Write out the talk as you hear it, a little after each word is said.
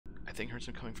think I heard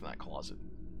some coming from that closet.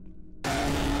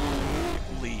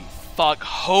 Holy fuck,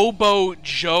 Hobo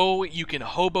Joe, you can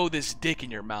hobo this dick in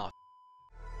your mouth.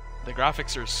 The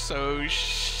graphics are so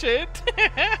shit.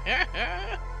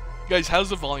 Guys, how's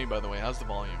the volume, by the way? How's the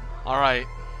volume? Alright.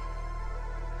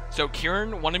 So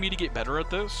Kieran wanted me to get better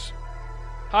at this.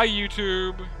 Hi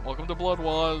YouTube, welcome to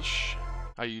Bloodwash.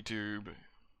 Hi YouTube.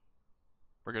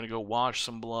 We're gonna go wash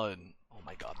some blood. Oh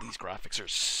my god, these graphics are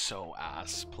so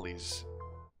ass, please.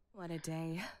 What a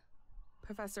day.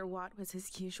 Professor Watt was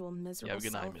his usual miserable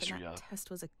good night, self, Mr. and that Yacht. test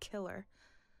was a killer.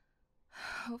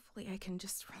 Hopefully I can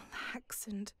just relax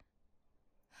and...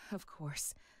 Of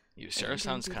course. Sara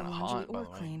sounds kind of hot, by the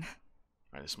way. Clean.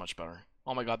 Alright, this is much better.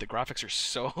 Oh my god, the graphics are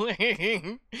so...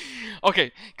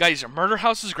 Okay, guys, Murder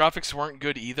House's graphics weren't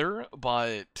good either,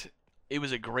 but it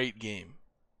was a great game.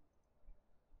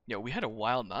 Yo, we had a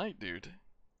wild night, dude.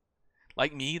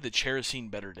 Like me, the chair has seen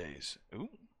better days. Ooh.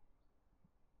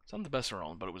 It's not the best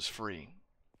around, but it was free.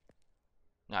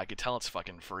 Nah, I could tell it's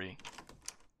fucking free.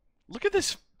 Look at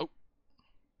this... Oh.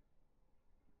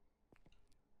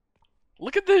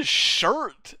 Look at this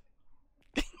shirt!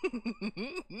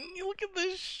 Look at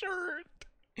this shirt!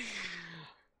 It's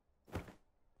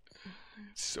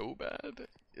so bad.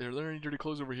 Are there any dirty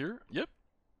clothes over here? Yep.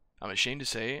 I'm ashamed to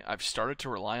say, I've started to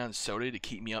rely on soda to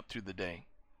keep me up through the day.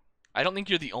 I don't think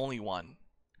you're the only one.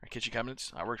 Our kitchen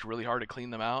cabinets, I worked really hard to clean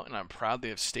them out, and I'm proud they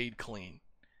have stayed clean.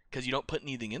 Because you don't put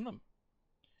anything in them.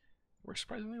 Works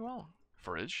surprisingly well.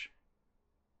 Fridge.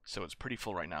 So it's pretty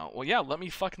full right now. Well, yeah, let me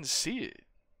fucking see it.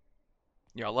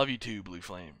 Yeah, I love you too, Blue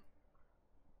Flame.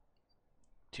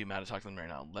 Too mad to talk to them right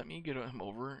now. Let me get him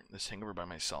over this hangover by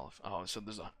myself. Oh, so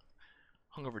there's a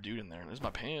hungover dude in there. There's my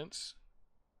pants.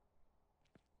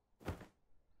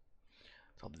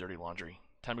 It's all the dirty laundry.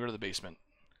 Time to go to the basement.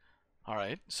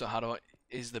 Alright, so how do I...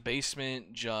 Is the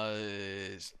basement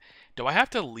just... Do I have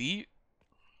to leave?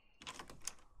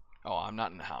 Oh, I'm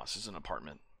not in the house. This is an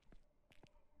apartment.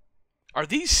 Are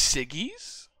these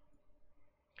ciggies?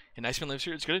 A nice man lives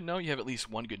here. It's good to know you have at least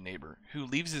one good neighbor. Who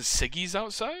leaves his ciggies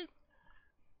outside?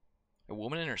 A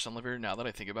woman and her son live here. Now that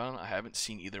I think about it, I haven't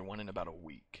seen either one in about a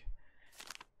week.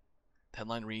 The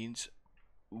headline reads,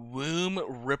 Womb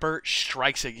Ripper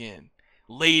strikes again.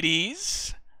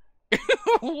 Ladies,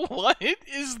 what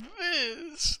is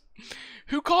this?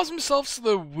 Who calls themselves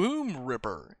the Womb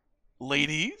Ripper?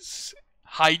 Ladies,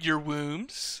 hide your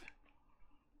wombs.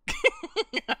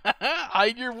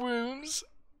 Hide your wombs.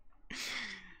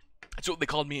 That's what they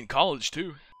called me in college,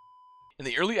 too. In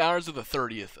the early hours of the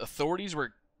 30th, authorities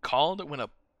were called when a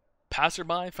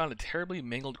passerby found a terribly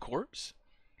mangled corpse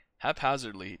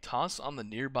haphazardly tossed on the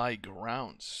nearby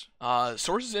grounds.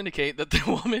 Sources indicate that the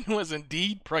woman was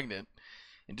indeed pregnant,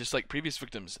 and just like previous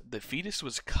victims, the fetus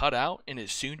was cut out and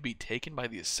is soon to be taken by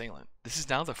the assailant. This is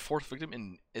now the fourth victim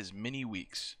in as many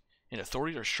weeks, and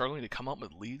authorities are struggling to come up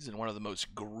with leads in one of the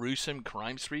most gruesome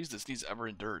crime sprees this city's ever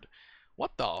endured.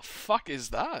 What the fuck is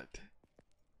that?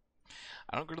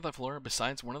 I don't go to that floor.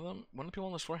 Besides, one of the people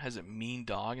on this floor has a mean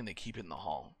dog, and they keep it in the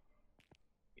hall.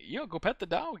 Yo, go pet the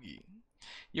doggy.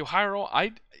 Yo, Hyro,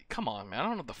 come on, man. I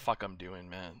don't know what the fuck I'm doing,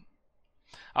 man.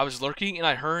 I was lurking, and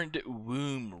I heard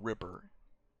Womb Ripper.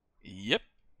 Yep,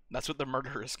 that's what the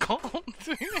murder is called.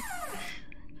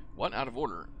 What? Out of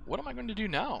order. What am I going to do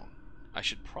now? I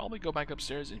should probably go back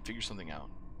upstairs and figure something out.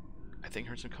 I think I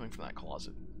heard some coming from that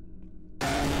closet.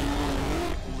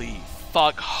 Holy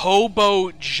fuck,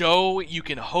 Hobo Joe, you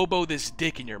can hobo this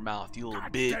dick in your mouth, you little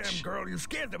bitch. Damn, girl, you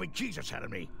scared the bejesus out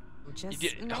of me.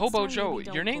 Hobo Joe,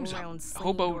 your name's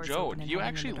Hobo Joe. Do you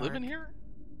actually live in here?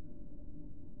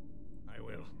 I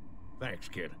will. Thanks,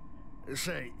 kid.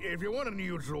 Say, if you want to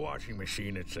use the washing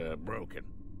machine, it's broken.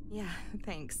 Yeah,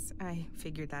 thanks. I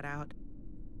figured that out.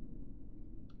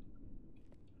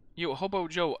 Yo, Hobo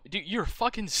Joe, dude, you're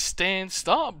fucking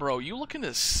stop, bro. You looking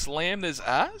to slam this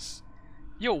ass?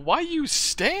 Yo, why you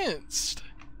stanced?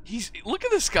 Look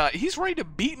at this guy. He's ready to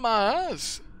beat my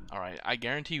ass. Alright, I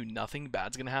guarantee you nothing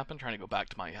bad's gonna happen trying to go back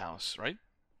to my house, right?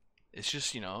 It's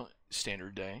just, you know,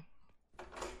 standard day.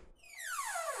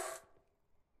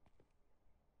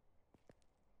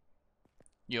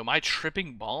 Yo, am I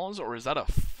tripping balls, or is that a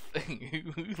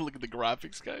look at the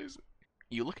graphics, guys.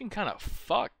 You looking kind of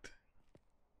fucked.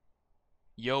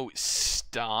 Yo,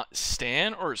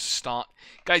 Stan or Ston?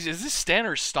 Guys, is this Stan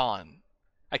or Ston?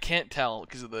 I can't tell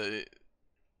because of the...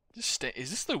 Is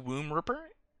this the Womb Ripper?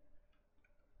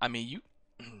 I mean, you...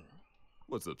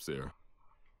 What's up, Sara?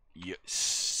 Yo,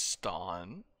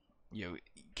 Ston. Yo,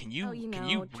 can you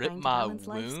know, rip my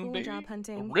womb, baby?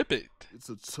 Rip it. It's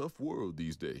a tough world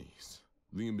these days.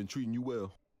 Liam been treating you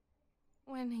well?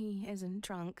 When he isn't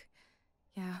drunk,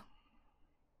 yeah.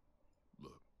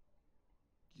 Look,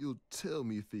 you'll tell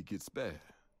me if it gets bad.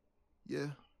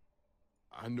 Yeah,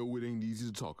 I know it ain't easy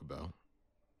to talk about.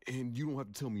 And you don't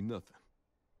have to tell me nothing.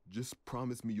 Just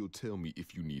promise me you'll tell me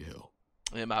if you need help.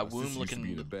 Yeah, my womb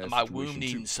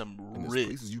needing some and there's rib.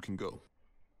 places you can go.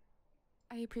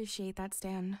 I appreciate that,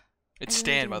 Stan. It's I really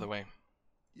Stan, do. by the way.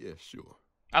 Yeah, sure.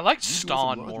 I like You doing some Stan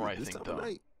laundry more, I this think, time of though.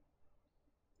 night?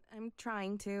 I'm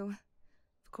trying to.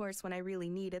 Of course, when I really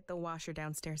need it, the washer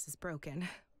downstairs is broken.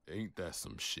 Ain't that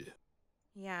some shit?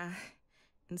 Yeah.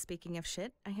 And speaking of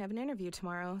shit, I have an interview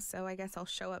tomorrow, so I guess I'll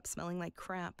show up smelling like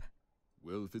crap.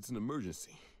 Well, if it's an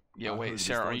emergency. Yeah, I heard wait, this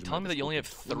Sarah, are you laundromat telling me is that you only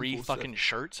have open 3 24/7, fucking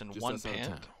shirts and just 1 outside of pant?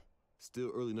 town.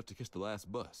 Still early enough to catch the last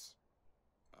bus.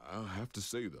 I'll have to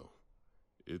say, though,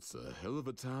 it's a hell of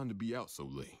a time to be out so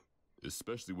late.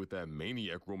 Especially with that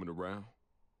maniac roaming around.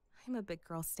 I'm a big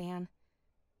girl, Stan.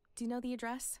 Do you know the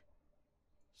address?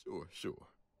 Sure.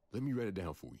 Let me write it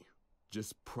down for you.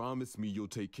 Just promise me you'll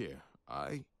take care,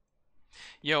 alright?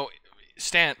 Yo,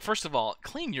 Stan, first of all,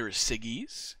 clean your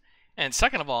ciggies. And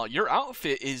second of all, your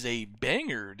outfit is a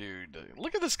banger, dude.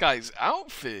 Look at this guy's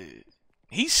outfit.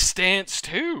 He's stance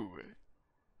too.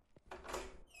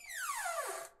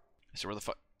 So where the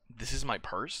fuck? This is my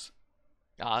purse?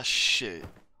 Ah, shit.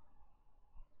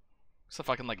 It's a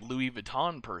fucking like Louis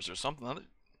Vuitton purse or something.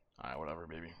 Alright, whatever,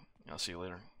 baby. I'll see you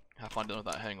later. Have fun dealing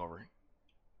with that hangover.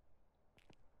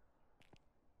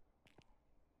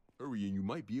 Hurry and you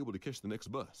might be able to catch the next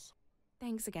bus.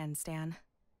 Thanks again, Stan.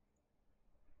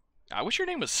 I wish your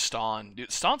name was Stan.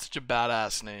 Dude, Stan's such a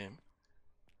badass name.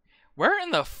 Where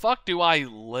in the fuck do I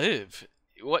live?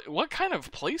 What kind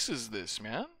of place is this,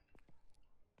 man?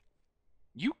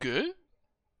 You good?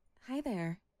 Hi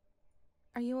there.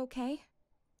 Are you okay?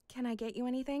 Can I get you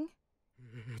anything?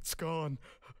 It's gone.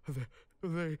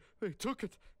 They took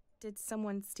it. Did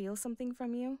someone steal something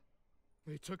from you?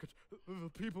 They took it. The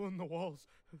people in the walls.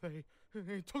 They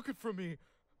took it from me.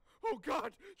 Oh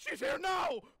God, she's here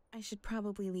now! I should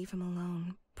probably leave him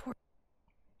alone. Poor...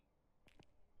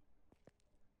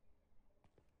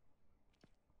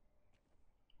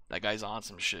 That guy's on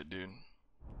some shit, dude.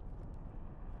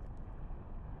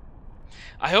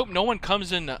 I hope no one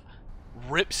comes and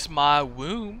rips my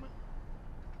womb.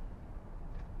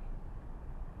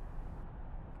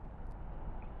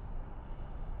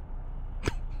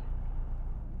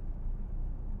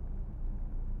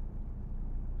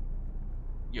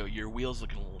 Yo, your wheels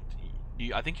looking a little...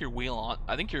 I think your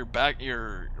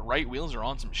right wheels are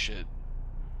on some shit.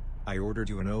 I ordered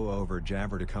you an over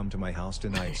jabber to come to my house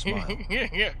tonight, smile.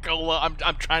 Yeah, go. I'm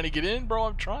trying to get in, bro.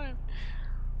 I'm trying.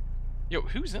 Yo,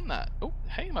 who's in that? Oh,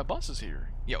 hey, my bus is here.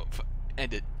 Yo,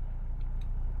 end it.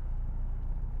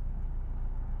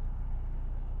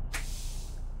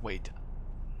 Wait,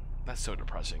 that's so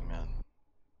depressing, man.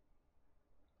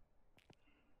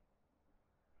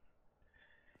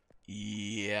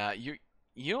 Yeah, you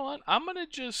know what? I'm gonna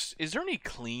just... Is there any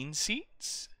clean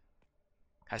seats?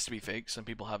 Has to be fake. Some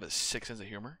people have a sick sense of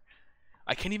humor.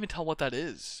 I can't even tell what that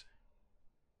is.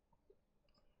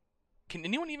 Can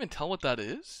anyone even tell what that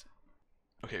is?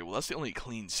 Okay, well that's the only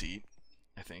clean seat,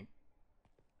 I think.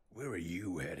 Where are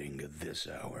you heading at this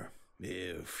hour,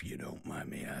 if you don't mind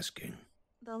me asking?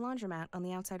 The laundromat on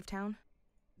the outside of town.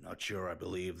 Not sure I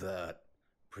believe that.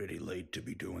 Pretty late to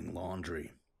be doing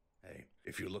laundry. Hey,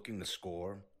 if you're looking to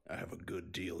score, I have a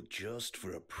good deal just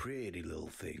for a pretty little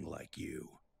thing like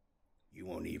you. You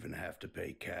won't even have to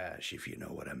pay cash if you know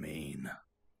what I mean.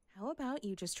 How about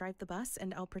you just drive the bus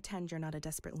and I'll pretend you're not a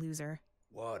desperate loser.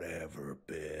 Whatever,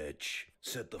 bitch.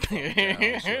 Sit the fuck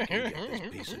down so I can get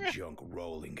this piece of junk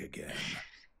rolling again.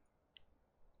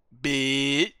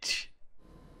 Bitch.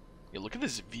 Yeah, look at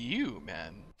this view,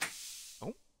 man.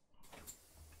 Oh.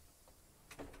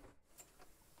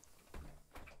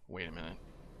 Wait a minute.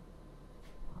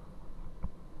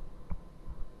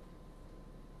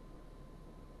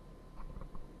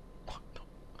 What the...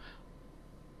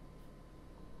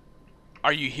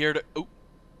 Are you here to... Oh.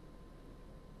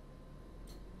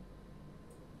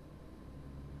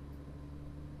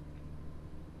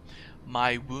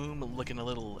 My womb looking a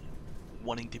little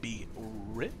wanting to be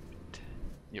ripped.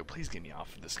 Yo, please get me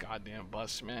off of this goddamn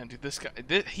bus, man. Dude, this guy,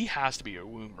 he has to be a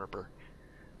womb ripper.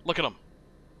 Look at him.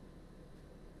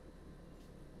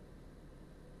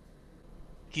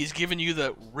 He's giving you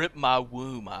the rip my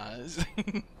womb eyes.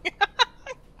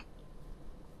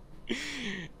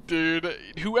 Dude,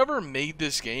 whoever made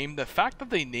this game, the fact that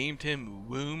they named him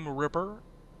Womb Ripper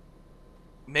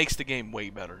makes the game way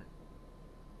better.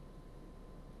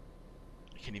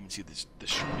 I can't even see this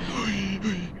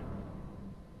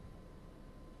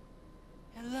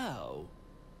Hello.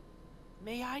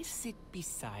 May I sit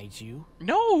beside you?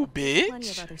 No, Plenty of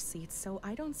bitch. other seats, so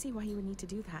I don't see why you would need to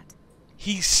do that.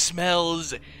 He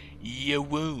smells your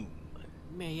womb.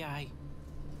 May I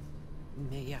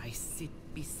sit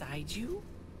beside you?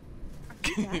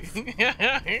 Yes.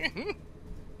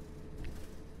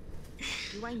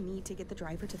 Do I need to get the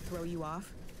driver to throw you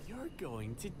off? You're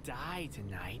going to die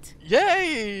tonight.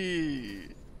 Yay!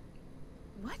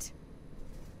 What?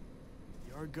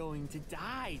 You're going to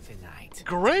die tonight.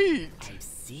 Great! I've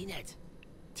seen it.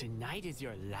 Tonight is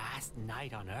your last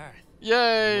night on Earth.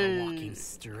 Yay! You're walking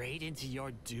straight into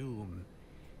your doom.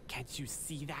 Can't you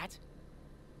see that?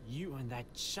 You and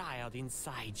that child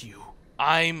inside you.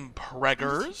 I'm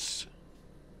preggers.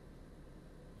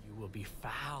 You will be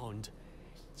found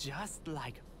just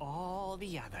like all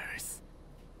the others.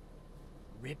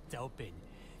 Ripped open,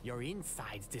 your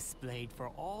insides displayed for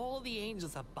all the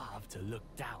angels above to look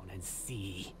down and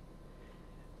see.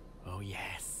 Oh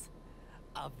yes,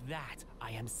 of that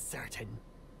I am certain.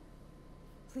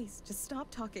 Please, just stop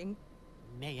talking.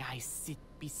 May I sit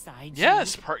beside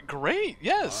Yes, you? great,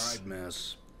 yes. All right,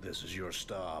 miss. This is your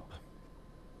stop.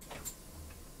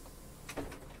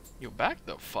 Yo, back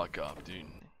the fuck up, dude.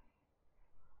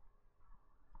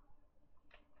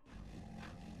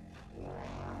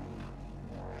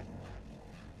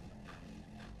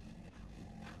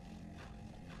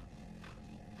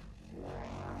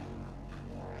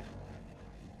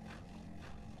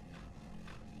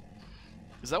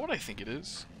 Is that what I think it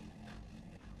is?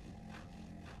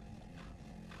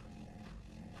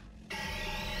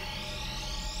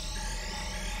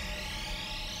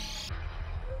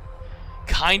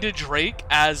 Kinda Drake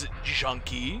as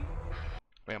Junkie.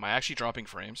 Wait, am I actually dropping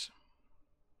frames?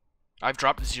 I've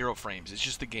dropped 0 frames. It's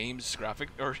just the game's graphic,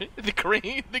 or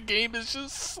the game is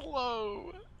just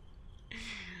slow.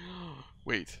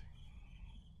 Wait.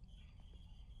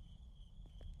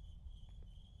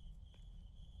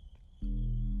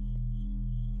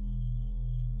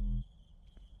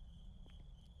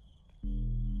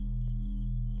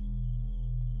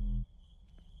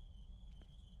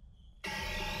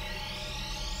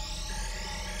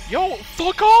 Yo,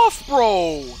 fuck off,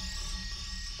 bro!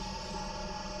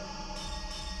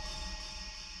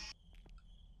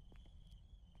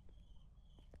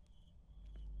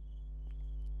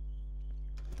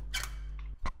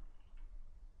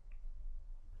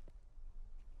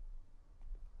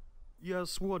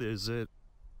 Yes, what is it?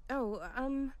 Oh,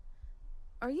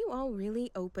 are you all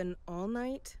really open all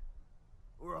night?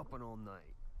 We're open all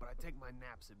night, but I take my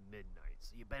naps at midnight,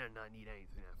 so you better not need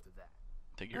anything after that.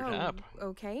 Take your nap.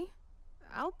 Okay.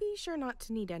 I'll be sure not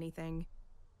to need anything.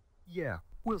 Yeah,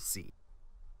 we'll see.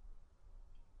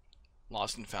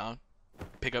 Lost and found.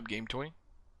 Pick up game toy.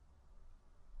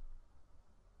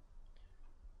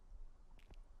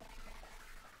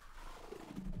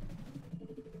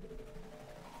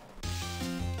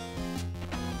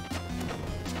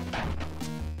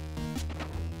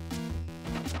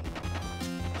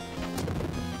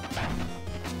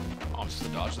 Oh, just to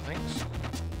dodge the things.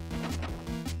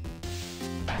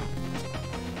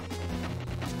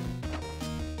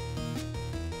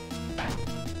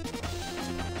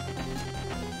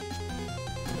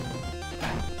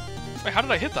 Wait, how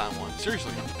did I hit that one?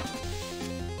 Seriously.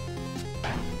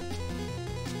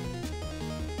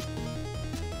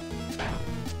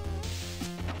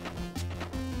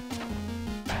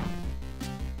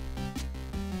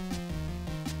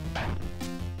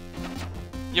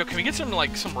 Yo, can we get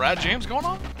some rad jams going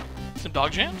on? Some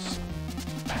dog jams?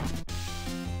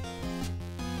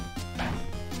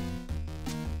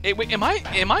 Hey, wait, am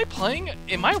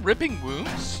I ripping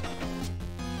wounds?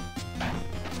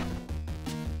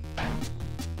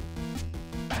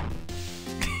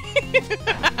 Did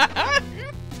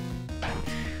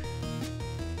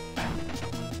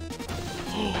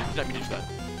I mean to do that?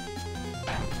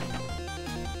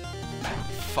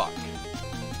 Fuck.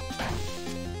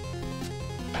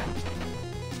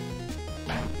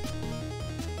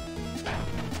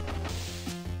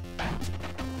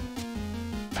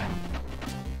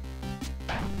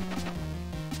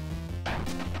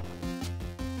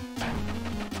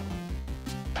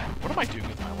 What am I doing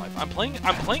with my life? I'm playing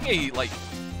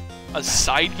a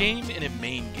side game and a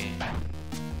main game.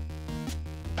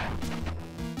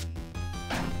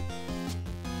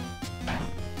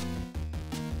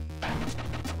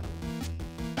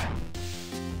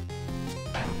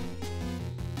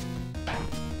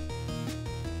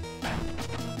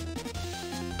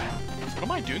 What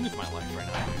am I doing with my life right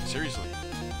now, dude? Seriously.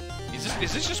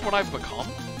 Is this just what I've become?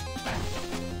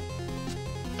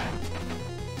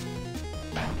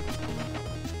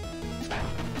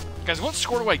 Guys, what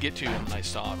score do I get to and then I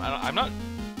stop? I'm not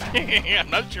I'm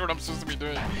not sure what I'm supposed to be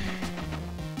doing.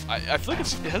 I feel like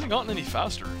it hasn't gotten any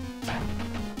faster.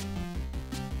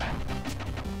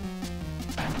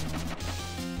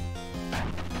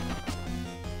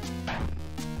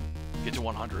 Get to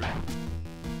 100.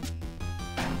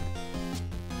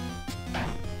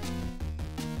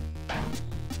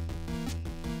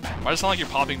 Why does it sound like you're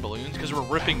popping balloons? Because we're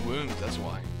ripping wounds, that's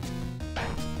why.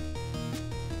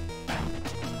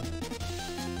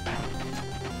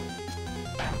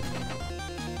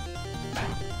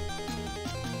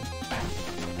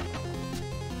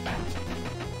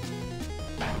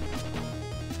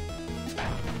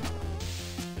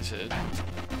 Is it?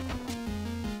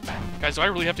 Guys, do I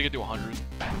really have to get to 100?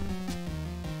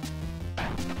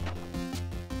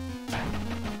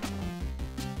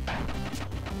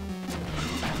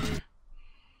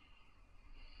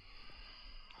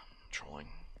 Trolling.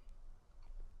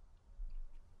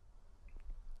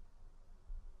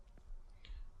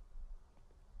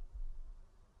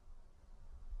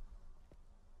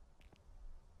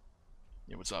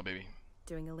 Yeah, what's up, baby?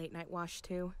 Doing a late night wash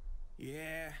too?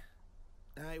 Yeah,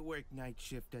 I work night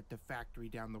shift at the factory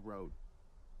down the road.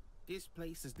 This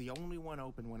place is the only one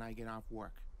open when I get off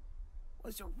work.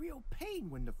 Was a real pain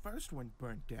when the first one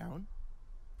burnt down.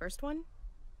 First one?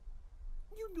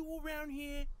 You knew around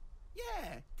here?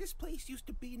 Yeah, this place used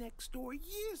to be next door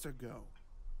years ago.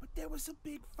 But there was a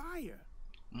big fire.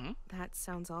 Mm-hmm. That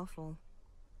sounds awful.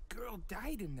 Girl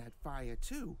died in that fire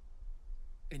too.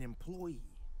 An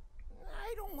employee.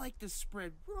 I don't like to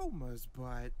spread rumors,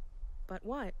 but... But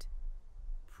what?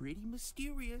 Pretty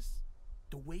mysterious.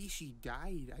 The way she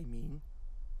died, I mean.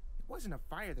 It wasn't a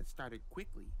fire that started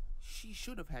quickly. She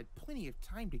should have had plenty of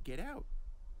time to get out.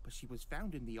 But she was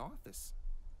found in the office.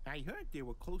 I heard they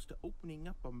were close to opening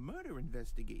up a murder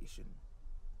investigation.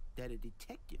 That a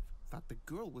detective thought the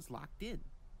girl was locked in.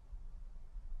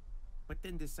 But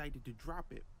then decided to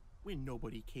drop it when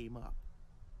nobody came up.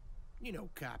 You know,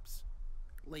 cops.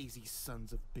 Lazy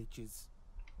sons of bitches.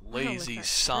 Lazy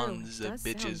sons of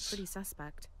bitches. Sound pretty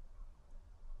suspect.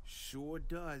 Sure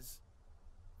does.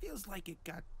 Feels like it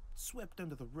got swept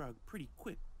under the rug pretty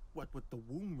quick, what with the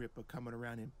womb ripper coming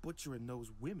around and butchering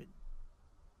those women.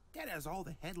 That has all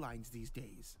the headlines these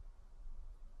days.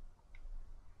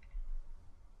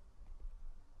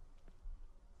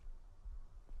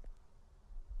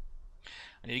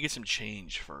 I need to get some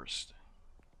change first.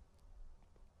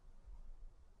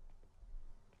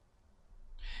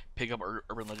 Pick up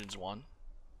Urban Legends 1.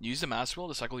 Use the mass wheel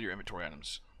to cycle your inventory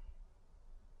items.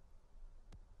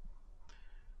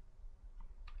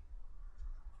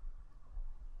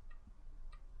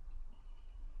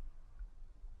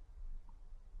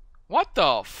 What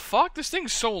the fuck? This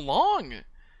thing's so long.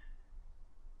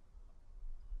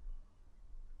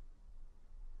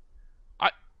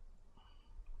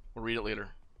 We'll read it later.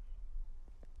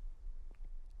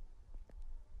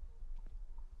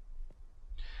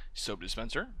 Soap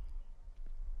dispenser.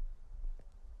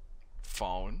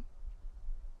 Phone.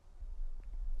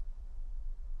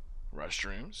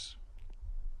 Restrooms.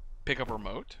 Pickup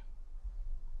remote.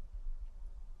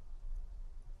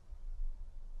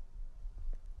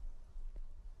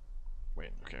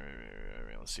 Wait, okay,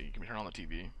 wait, let's see. Can we turn on the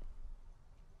TV?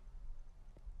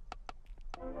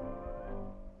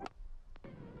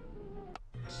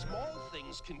 Small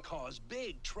things can cause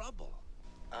big trouble.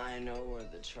 I know where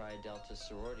the Tri-Delta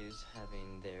sorority's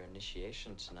having their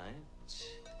initiation tonight.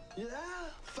 Yeah,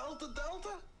 Delta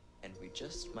Delta? And we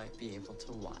just might be able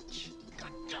to watch.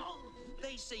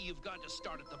 They say you've got to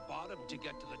start at the bottom to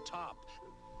get to the top.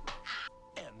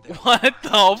 And what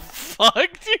the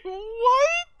fuck, dude?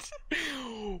 What?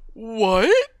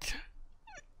 What?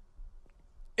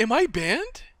 Am I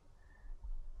banned?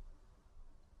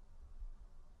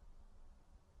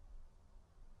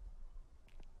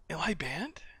 Am I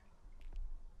banned?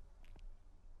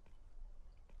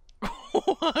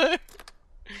 What?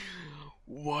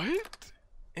 What?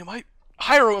 Am I...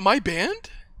 Hyro, am I banned?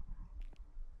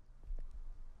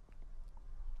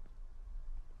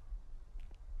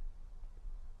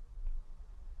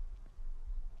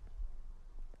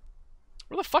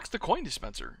 Where the fuck's the coin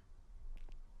dispenser?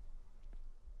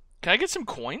 Can I get some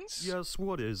coins? Yes,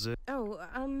 what is it? Oh,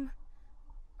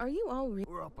 are you all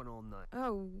We're up and all night.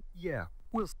 Oh. Yeah,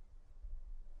 we'll...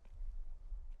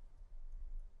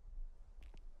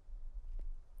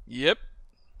 Yep.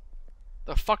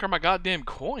 The fuck are my goddamn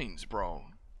coins, bro?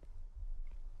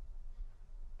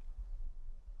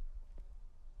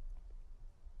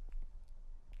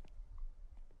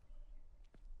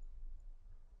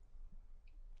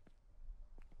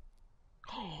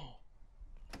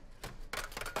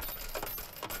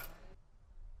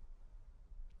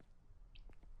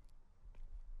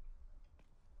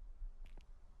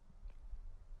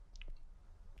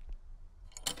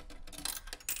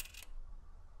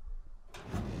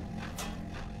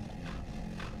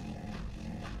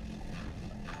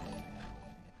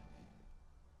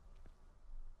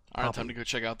 Alright, time to go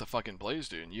check out the fucking place,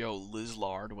 dude. Yo, Liz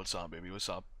Lard, what's up, baby? What's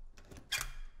up?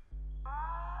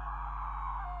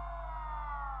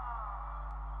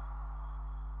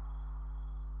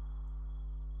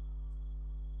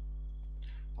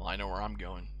 Well, I know where I'm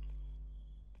going.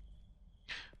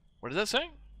 What does that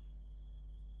say?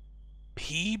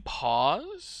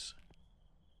 Pause?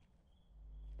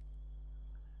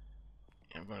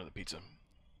 Yeah, I'm going to the pizza.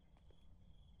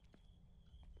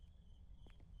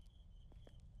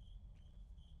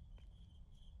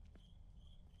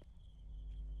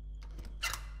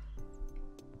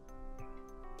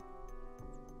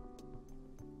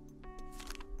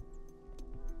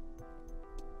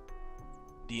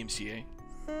 DMCA.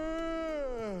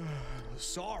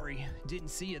 Sorry, didn't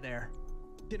see you there.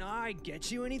 Can I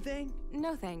get you anything?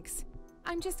 No thanks.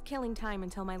 I'm just killing time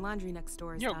until my laundry next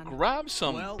door is Yo, done. grab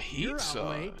some Well, pizza. You're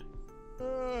out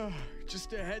late.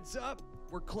 Just a heads up,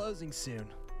 we're closing soon.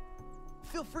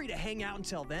 Feel free to hang out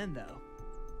until then, though.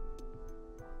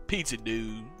 Pizza,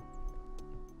 dude.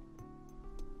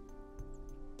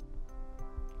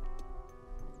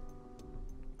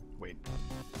 Wait.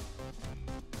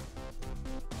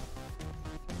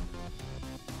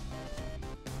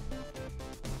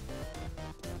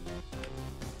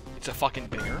 It's a fucking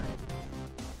bear.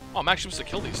 Oh, I'm actually supposed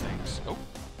to kill these things. Oh.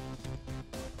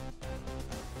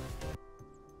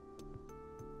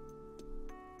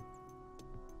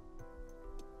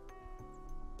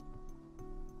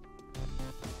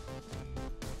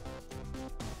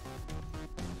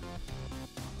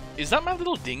 Is that my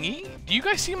little dinghy? Do you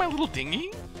guys see my little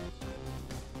dinghy?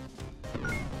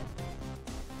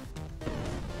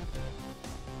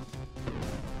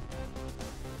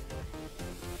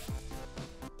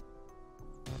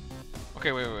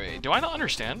 Okay, wait. Do I not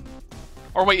understand?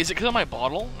 Or wait, is it because of my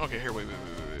bottle? Okay, here, wait.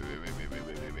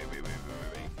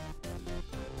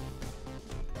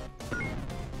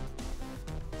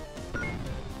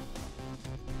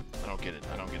 I don't get it.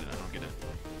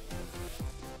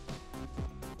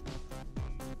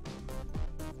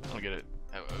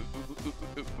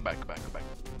 Go back.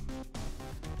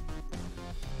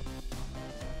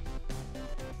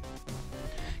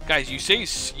 Guys, you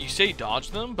say dodge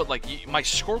them, but like my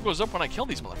score goes up when I kill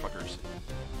these motherfuckers.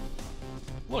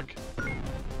 Look.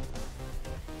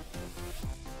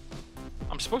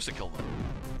 I'm supposed to kill them.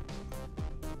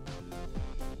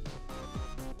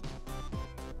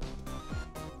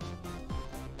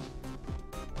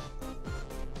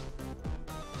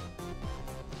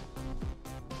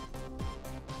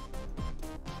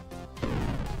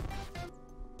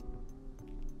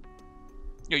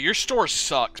 Yo, your store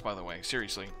sucks, by the way.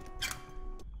 Seriously.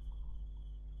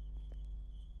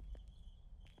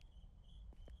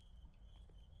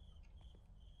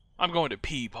 I'm going to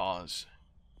pause.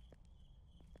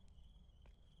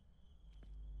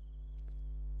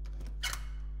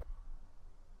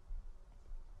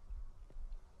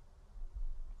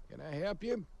 Can I help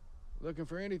you? Looking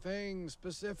for anything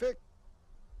specific?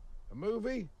 A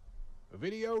movie? A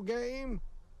video game?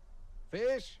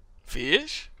 Fish?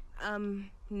 Fish?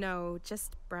 No,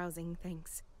 just browsing,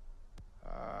 thanks.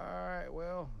 Alright,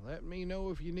 well, let me know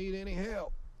if you need any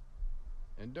help.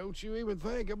 And don't you even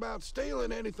think about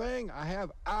stealing anything. I have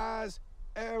eyes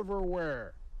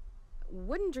everywhere.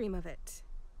 Wouldn't dream of it.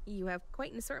 You have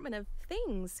quite an assortment of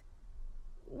things.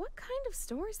 What kind of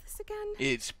store is this again?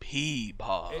 It's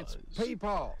Peepaws. It's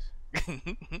Peepaws.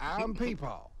 I'm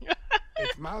Peepaw.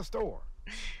 It's my store.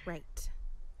 Right.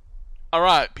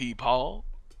 Alright, Peepaw.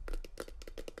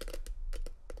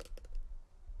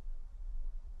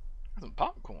 Some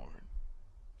popcorn.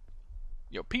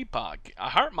 Yo, Peepaw. I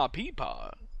hurt my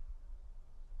Peepaw.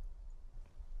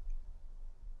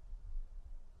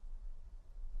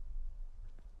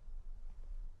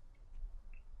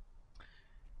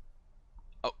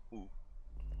 Oh, ooh.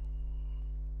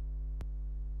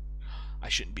 I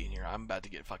shouldn't be in here. I'm about to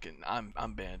get fucking.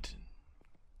 I'm banned.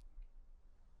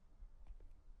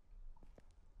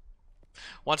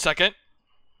 1 second.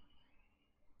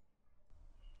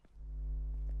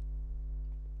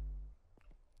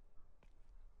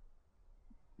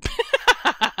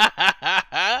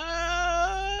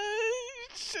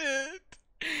 Shit.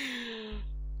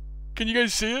 Can you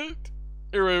guys see it?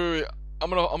 Here, wait. I'm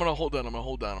gonna hold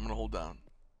down.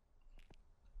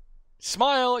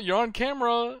 Smile, you're on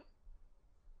camera.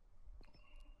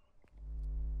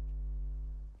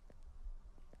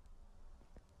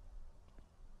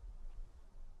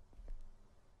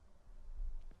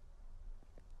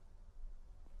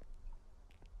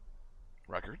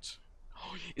 Records.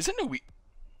 Oh, isn't it we?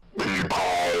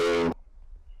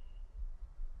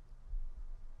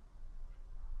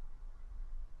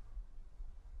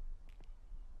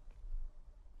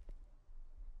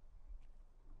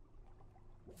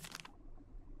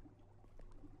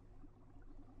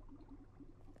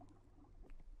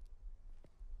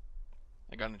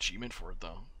 got an achievement for it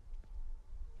though.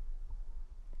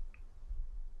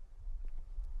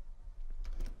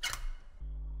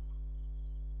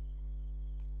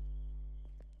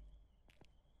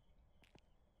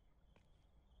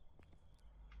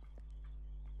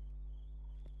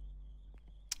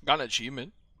 Got an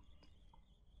achievement.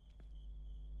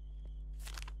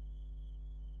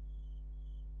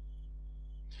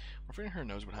 My friend here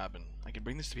knows what happened. I can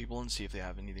bring this to people and see if they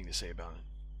have anything to say about it.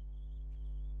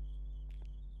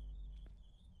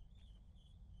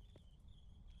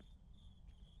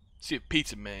 See if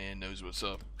Pizza Man knows what's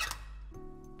up.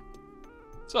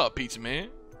 What's up, Pizza Man?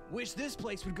 Wish this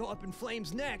place would go up in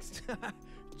flames next.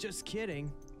 Just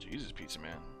kidding. Jesus, Pizza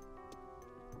Man.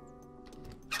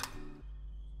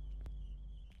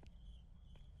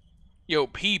 Yo,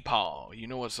 Peepaw, you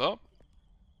know what's up?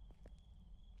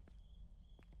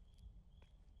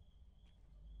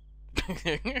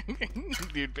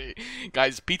 Dude,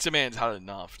 guys, Pizza Man's had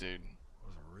enough, dude. It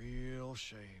was a real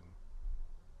shame.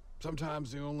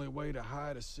 Sometimes the only way to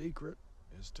hide a secret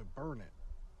is to burn it.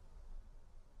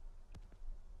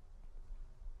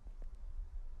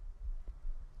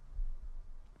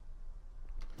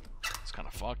 It's kind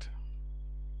of fucked.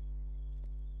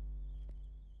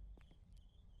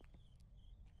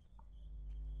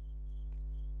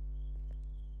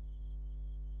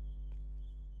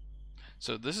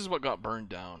 So this is what got burned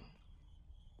down.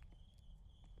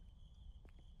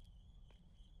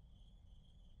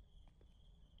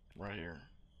 Right here.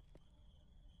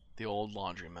 The old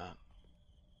laundromat.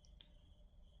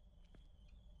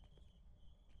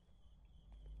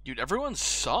 Dude, everyone's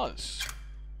sus.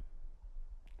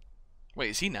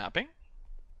 Wait, is he napping?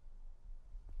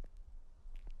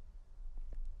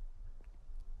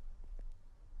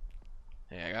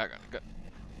 Hey, I got.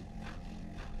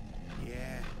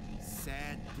 Yeah,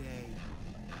 sad day.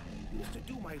 Used to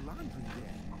do my laundry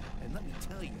there, and let me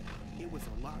tell you, it was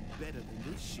a lot better than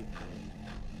this shit.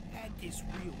 Had this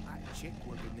real hot chick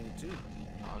working there too.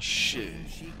 Oh shit. And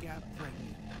she got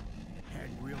pregnant. Had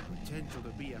real potential to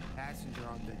be a passenger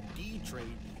on the D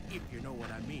train, if you know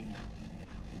what I mean.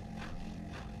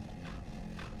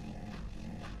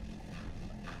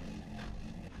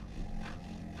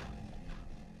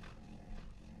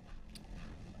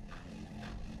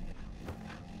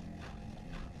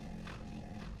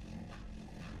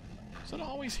 Is that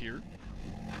always here?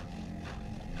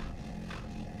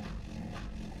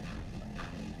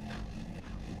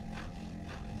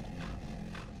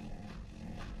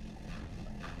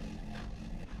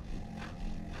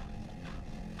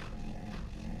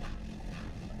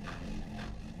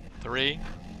 Three,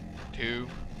 2,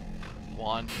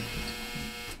 1.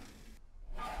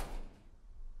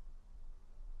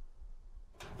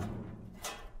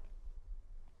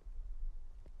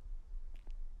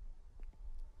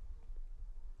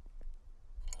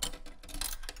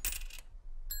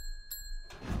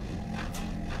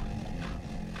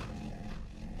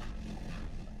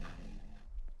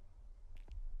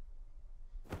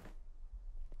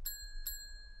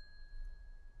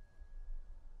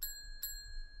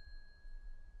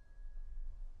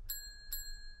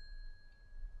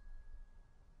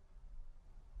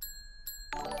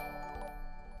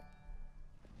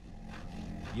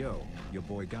 Yo, your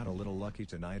boy got a little lucky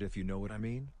tonight if you know what I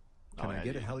mean. Can I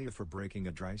get a hell yeah for breaking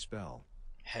a dry spell?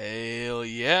 Hell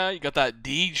yeah, you got that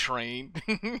D train.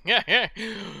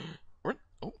 Where?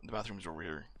 Oh, the bathroom's over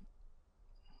here.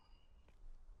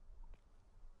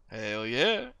 Hell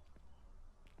yeah.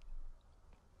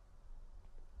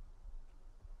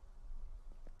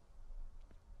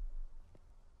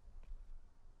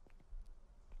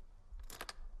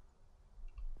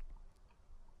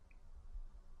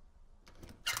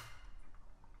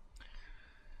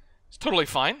 It's totally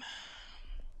fine.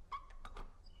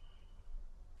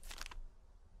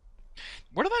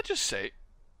 What did I just say?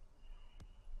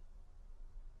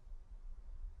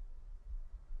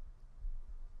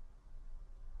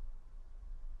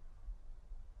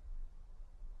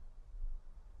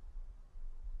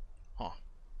 Huh.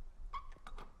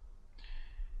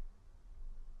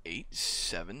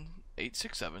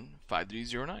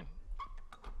 878675309.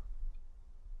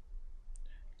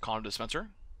 Condom dispenser.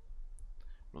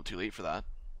 A little too late for that. A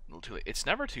little too late. It's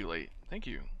never too late. Thank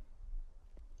you.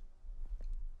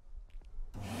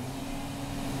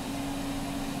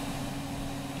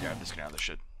 Yeah, I'm just gonna have this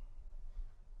shit.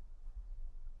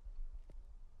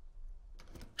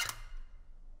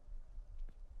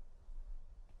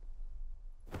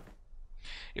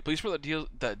 A police report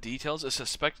that details a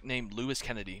suspect named Lewis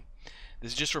Kennedy.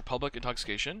 This is just for public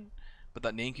intoxication, but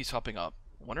that name keeps popping up.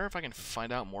 I wonder if I can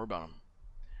find out more about him.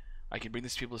 I can bring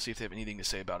these people to see if they have anything to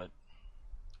say about it.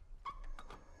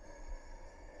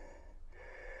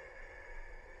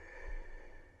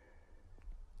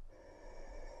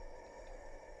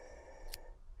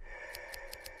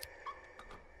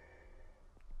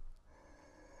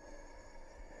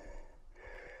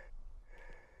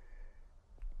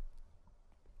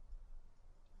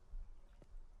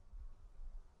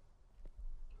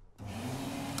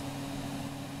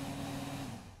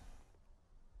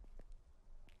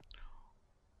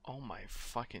 my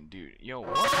fucking dude. Yo,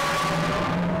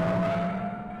 what?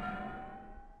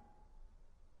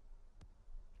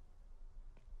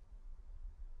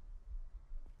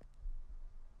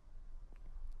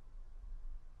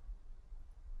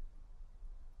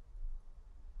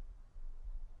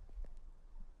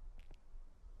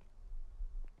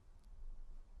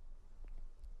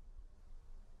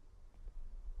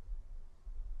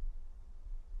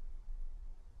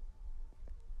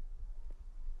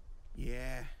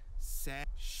 Yeah, sad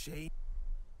shame.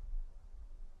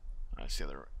 I see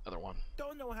the other one.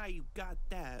 Don't know how you got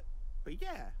that, but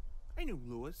yeah, I knew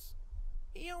Lewis.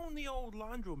 He owned the old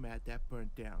laundromat that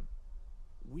burnt down.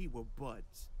 We were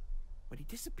buds, but he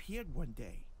disappeared one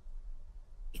day.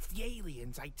 It's the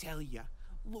aliens, I tell ya.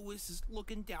 Lewis is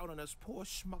looking down on us poor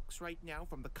schmucks right now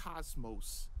from the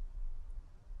cosmos.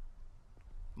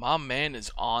 My man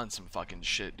is on some fucking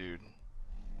shit, dude.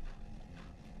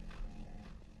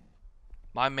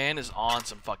 My man is on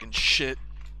some fucking shit.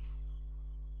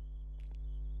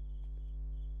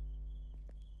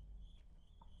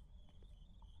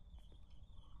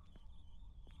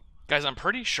 Guys, I'm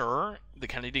pretty sure the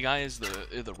Kennedy guy is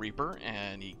the Reaper,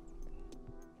 and he...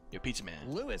 Yo, Pizza Man.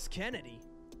 Lewis Kennedy?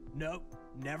 Nope,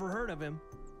 never heard of him.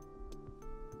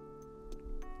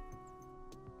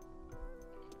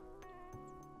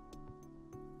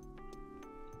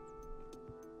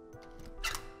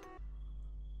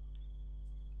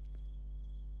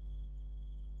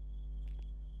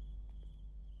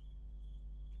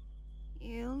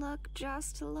 You look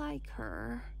just like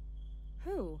her.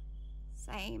 Who?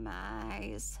 Same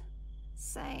eyes,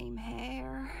 same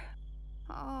hair.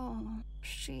 Oh,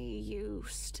 she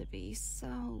used to be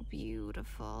so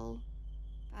beautiful,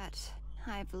 but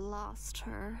I've lost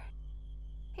her.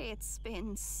 It's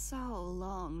been so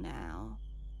long now.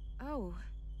 Oh,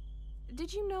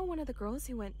 did you know one of the girls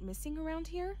who went missing around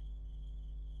here?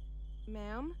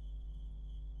 Ma'am?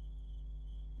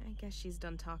 I guess she's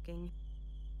done talking.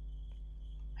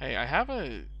 Hey, I have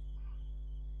a...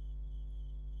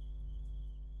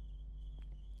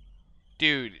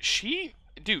 Dude, she,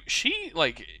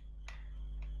 like...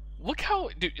 Look how...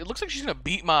 Dude, it looks like she's gonna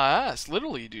beat my ass.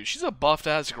 Literally, dude. She's a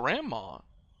buffed-ass grandma.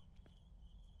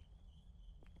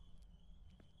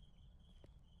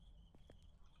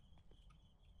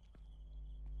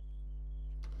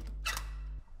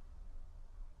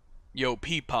 Yo,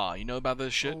 Peepaw, you know about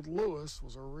this shit? Old Lewis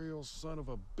was a real son of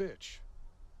a bitch.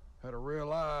 Had a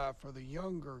real eye for the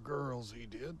younger girls, he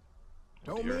did.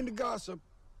 Don't mean to gossip,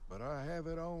 but I have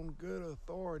it on good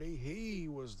authority he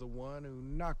was the one who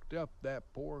knocked up that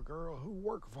poor girl who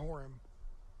worked for him.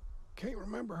 Can't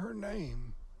remember her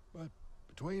name, but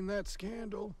between that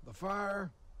scandal, the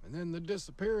fire, and then the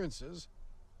disappearances,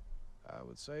 I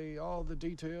would say all the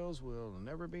details will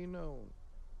never be known.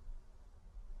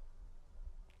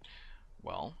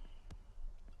 Well...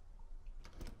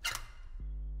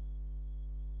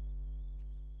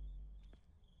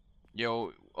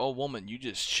 Yo, old woman, you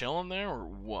just chilling there or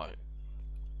what?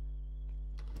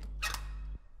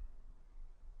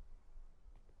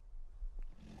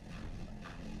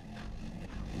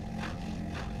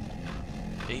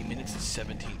 Eight minutes and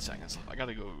 17 seconds left. I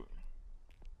gotta go.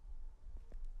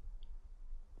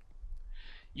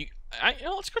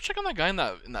 Let's go check on that guy in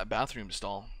that bathroom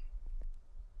stall.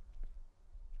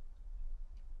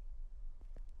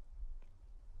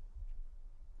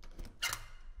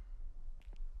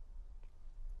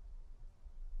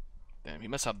 Damn, he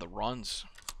must have the runs.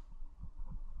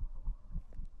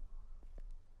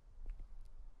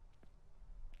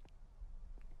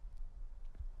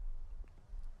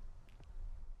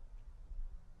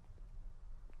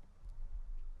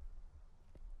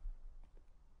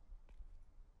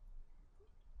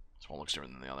 This one looks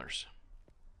different than the others.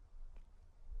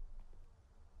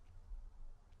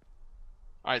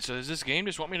 Alright, so does this game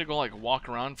just want me to go like walk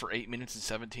around for 8 minutes and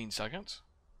 17 seconds?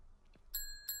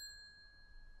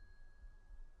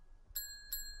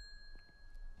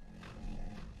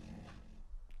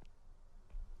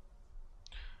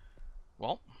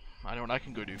 Well, I know what I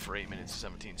can go do for 8 minutes and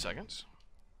 17 seconds.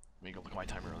 Let me go look at my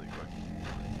timer really quick.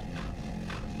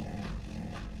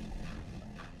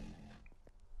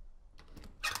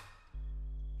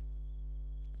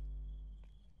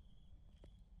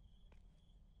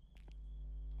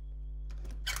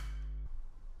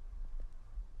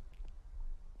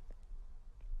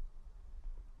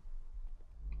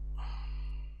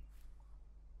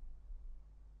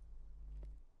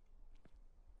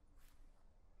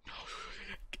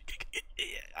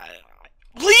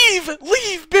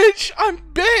 Leave, bitch! I'm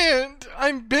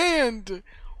banned!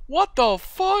 What the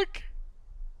fuck?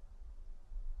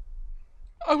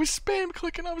 I was spam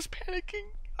clicking, I was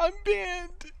panicking. I'm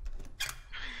banned.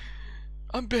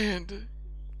 I'm banned.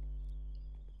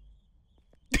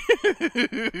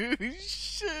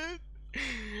 Shit.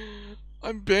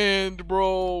 I'm banned,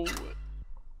 bro.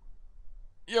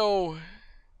 Yo.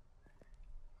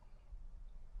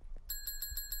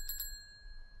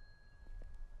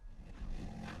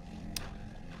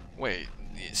 Wait,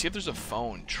 see if there's a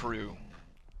phone. True.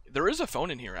 There is a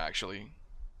phone in here, actually.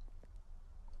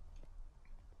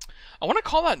 I want to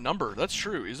call that number. That's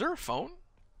true. Is there a phone?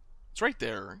 It's right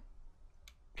there.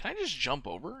 Can I just jump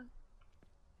over?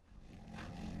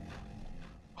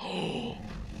 Oh.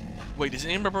 Wait, does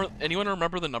anyone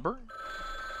remember the number?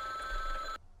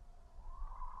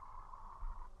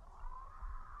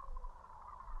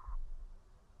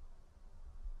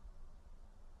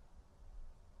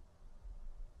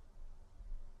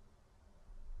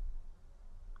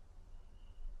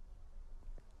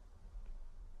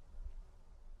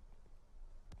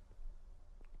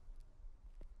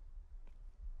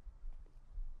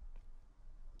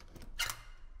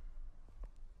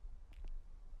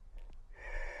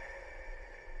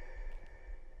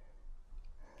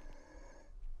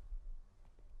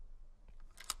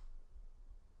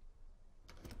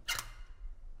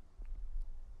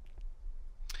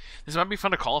 This might be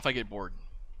fun to call if I get bored.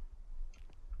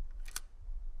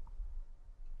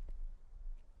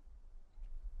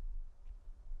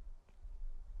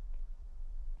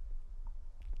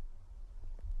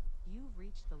 You've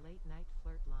reached the late night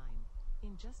flirt line.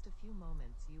 In just a few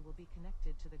moments you will be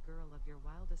connected to the girl of your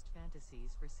wildest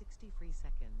fantasies for 60 free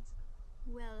seconds.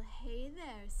 Well, hey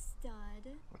there,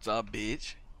 stud. What's up,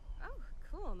 bitch? Oh,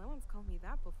 cool. No one's called me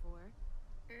that before.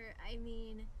 I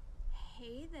mean,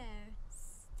 hey there,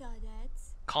 studette.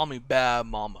 Call me Bad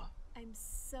Mama. I'm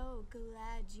so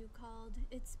glad you called.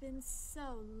 It's been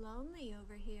so lonely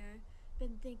over here.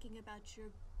 Been thinking about your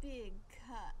big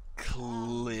cut.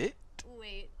 Clit?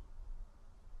 Wait.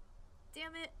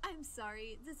 Damn it, I'm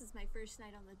sorry. This is my first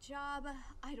night on the job.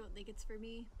 I don't think it's for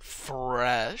me.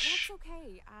 Fresh. That's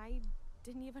okay. I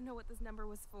didn't even know what this number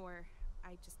was for.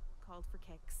 I just called for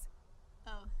kicks.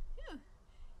 Oh, phew.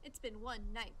 It's been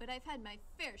one night, but I've had my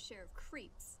fair share of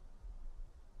creeps.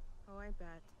 Oh, I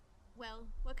bet. Well,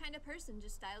 what kind of person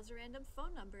just dials a random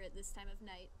phone number at this time of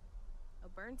night? A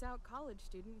burnt-out college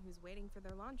student who's waiting for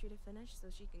their laundry to finish so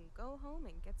she can go home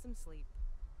and get some sleep.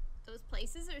 Those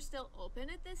places are still open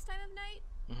at this time of night?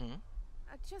 Mm-hmm.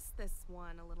 Just this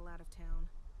one, a little out of town.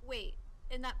 Wait,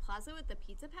 in that plaza with the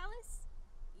pizza palace?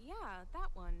 Yeah, that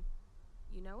one.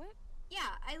 You know it?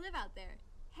 Yeah, I live out there.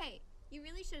 Hey, you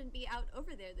really shouldn't be out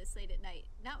over there this late at night,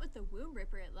 not with the womb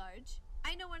ripper at large.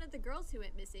 I know one of the girls who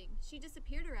went missing. She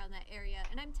disappeared around that area,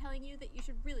 and I'm telling you that you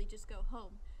should really just go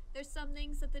home. There's some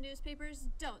things that the newspapers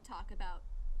don't talk about.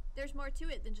 There's more to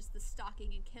it than just the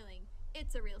stalking and killing.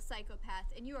 It's a real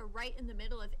psychopath, and you are right in the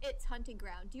middle of its hunting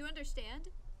ground. Do you understand?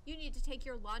 You need to take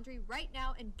your laundry right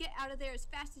now and get out of there as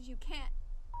fast as you can.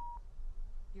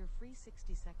 Your free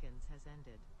 60 seconds has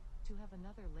ended. To have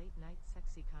another late night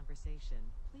sexy conversation,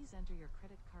 please enter your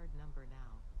credit card number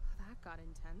now. That got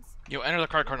intense. Yo, enter the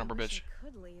credit card number, bitch. I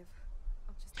could leave.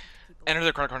 I'll just have to keep Enter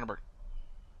the credit card number.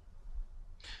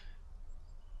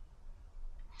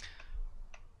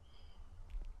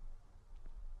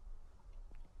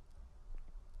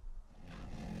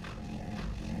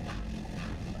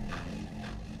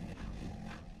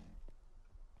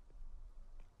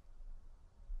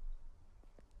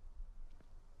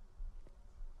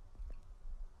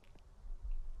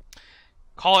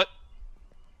 Call it.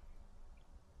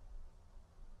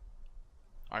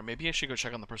 Alright, maybe I should go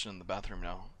check on the person in the bathroom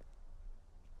now.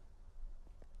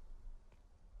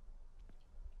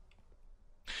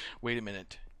 Wait a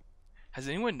minute. Has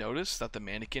anyone noticed that the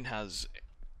mannequin has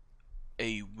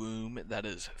a womb that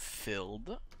is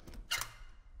filled?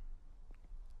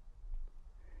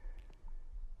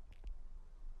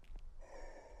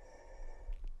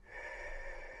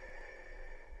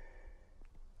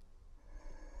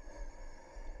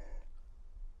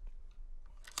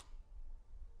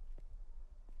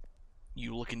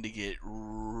 You looking to get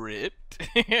ripped?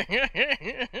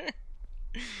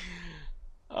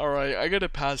 Alright, I gotta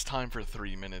pass time for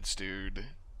 3 minutes, dude.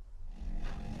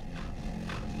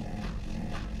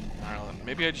 Alright,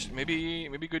 maybe I just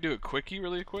maybe go do a quickie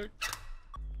really quick.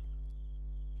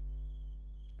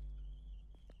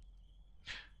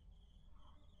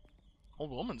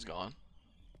 Old woman's gone.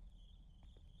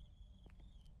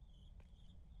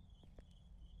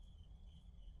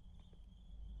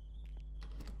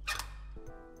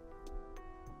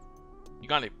 You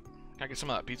got any? Can I get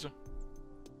some of that pizza?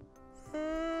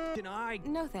 Can I?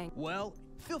 No thanks. Well,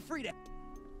 feel free to.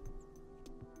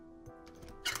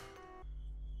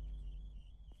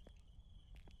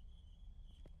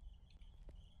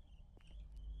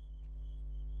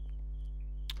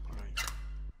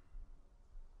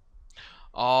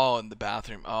 in the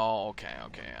bathroom. Oh, okay,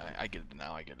 okay. I get it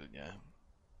now. I get it. Yeah.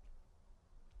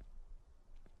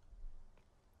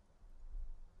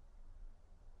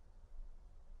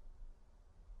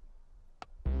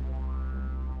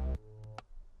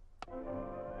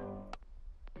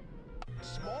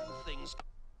 Small things.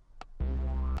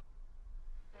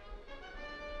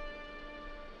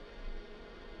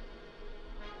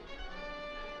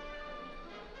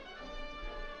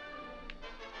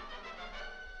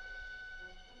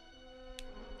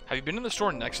 Have you been in the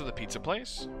store next to the pizza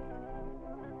place?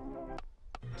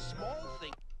 Small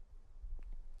thing.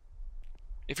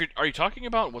 Are you talking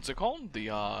about what's it called? The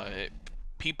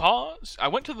Peepaws? I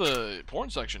went to the porn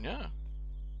section, yeah.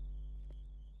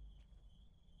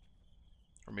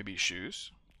 Or maybe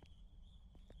shoes.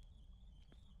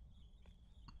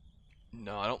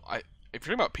 No, I don't. If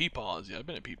you're talking about Peepaws, yeah, I've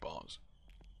been at Peepaws.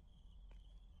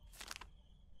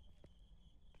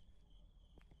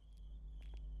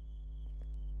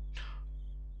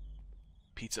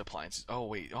 Pizza appliances. Oh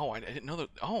wait. Oh, I didn't know that.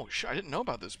 Oh shit, I didn't know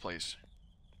about this place.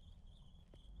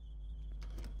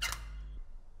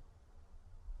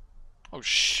 Oh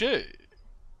shit.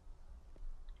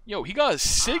 Yo, he got a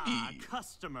Siggy.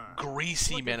 Customer.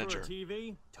 Greasy Looking manager. For a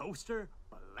TV, toaster,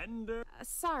 blender.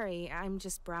 Sorry, I'm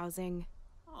just browsing.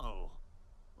 Oh,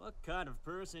 what kind of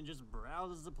person just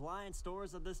browses appliance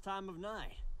stores at this time of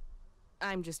night?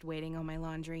 I'm just waiting on my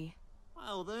laundry.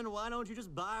 Well then, why don't you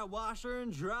just buy a washer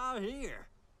and dryer here?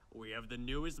 We have the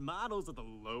newest models at the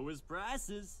lowest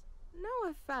prices.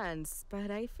 No offense, but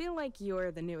I feel like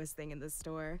you're the newest thing in the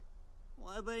store.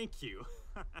 Why, thank you.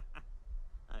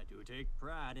 I do take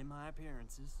pride in my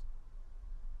appearances.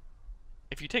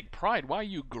 If you take pride, why are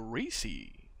you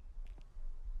greasy?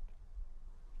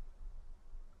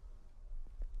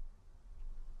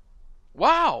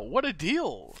 Wow, what a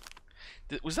deal!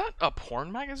 Was that a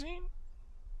porn magazine?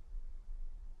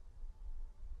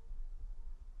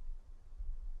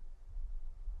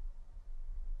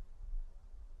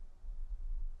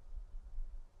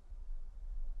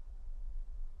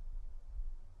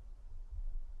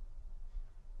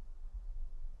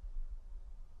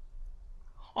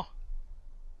 Huh.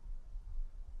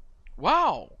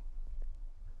 Wow!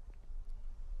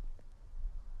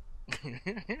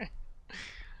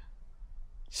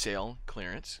 Sale,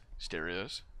 clearance,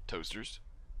 stereos, toasters.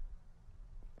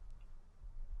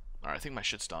 Alright, I think my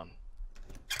shit's done.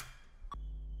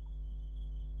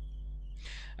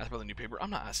 Ask about the new paper.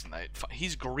 I'm not asking that.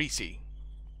 He's greasy.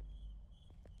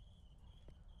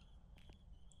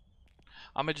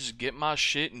 I'm gonna just get my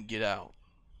shit and get out.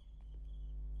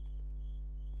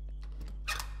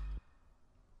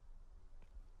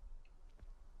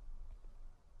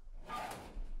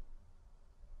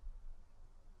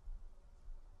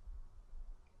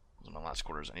 Those are my last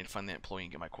quarters. I need to find the employee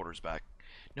and get my quarters back.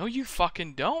 No, you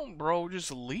fucking don't, bro.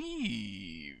 Just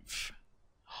leave.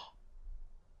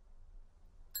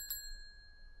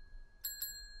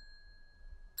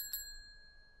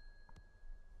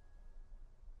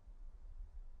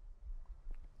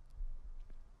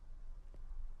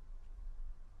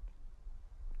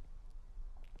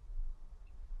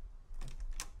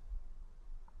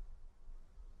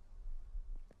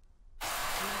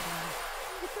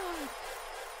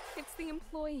 It's the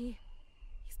employee.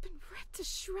 He's been ripped to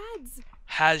shreds.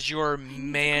 Has your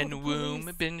man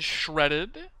womb been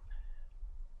shredded?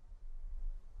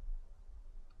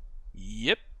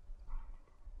 Yep.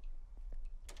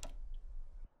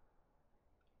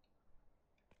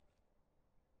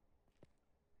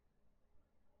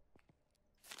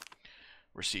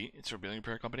 Receipt. It's a building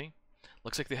repair company.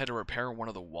 Looks like they had to repair one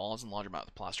of the walls and laundromat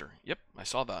with plaster. Yep, I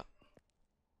saw that.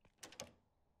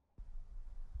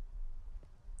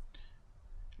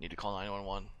 Need to call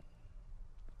 911.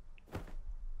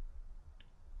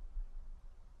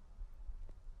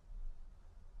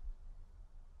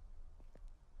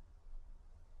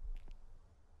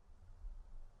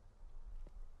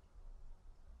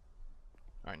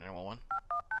 Alright, 911.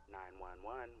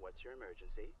 911, what's your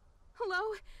emergency?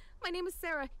 Hello? My name is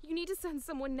Sara. You need to send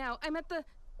someone now. I'm at the...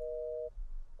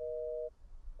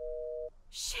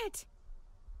 Shit!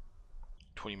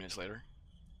 20 minutes later.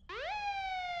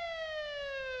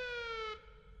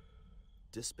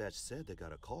 Dispatch said they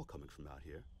got a call coming from out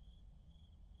here.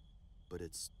 But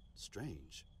it's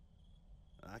strange.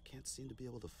 I can't seem to be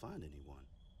able to find anyone.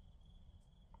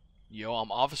 Yo,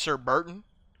 I'm Officer Burton.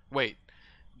 Wait,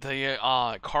 the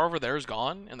car over there is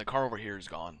gone, and the car over here is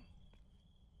gone.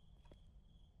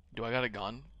 Do I got a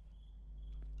gun?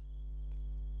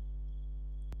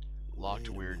 Locked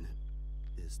weird.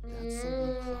 Is that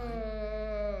someone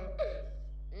crying?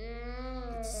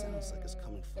 It sounds like it's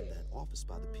coming from that office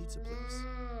by the pizza place.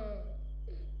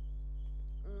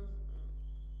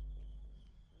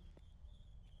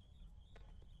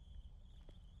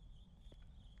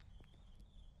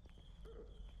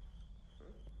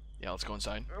 Yeah, let's go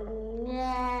inside.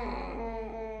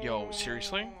 Yo,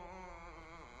 seriously?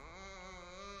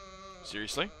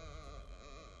 Seriously?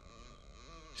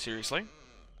 Seriously?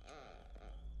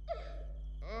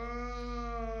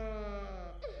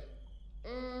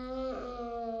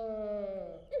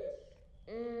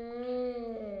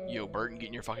 Yo, Burton, get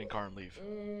in your fucking car and leave.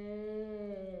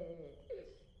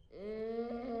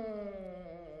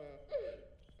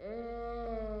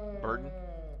 Burton?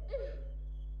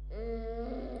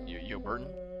 Yo, Burton?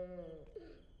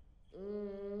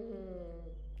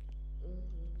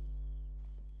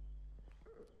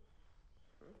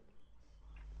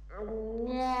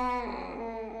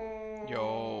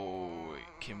 Yo,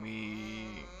 can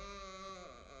we...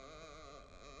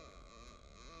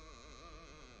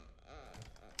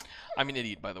 I'm an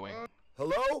idiot, by the way.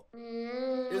 Hello?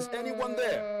 Is anyone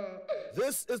there?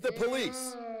 This is the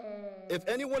police. If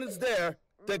anyone is there,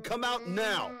 then come out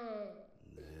now.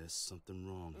 There's something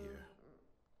wrong here.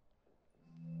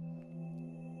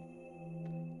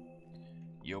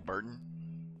 Yo, Burton?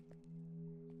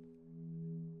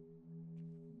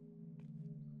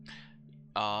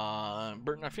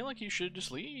 Burton, I feel like you should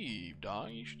just leave,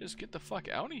 dog. You should just get the fuck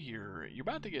out of here. You're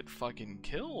about to get fucking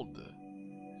killed.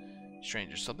 Strange,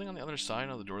 there's something on the other side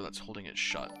of the door that's holding it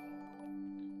shut.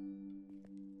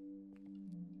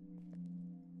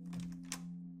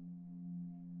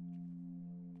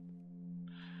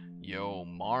 Yo,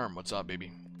 Marm, what's up,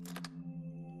 baby?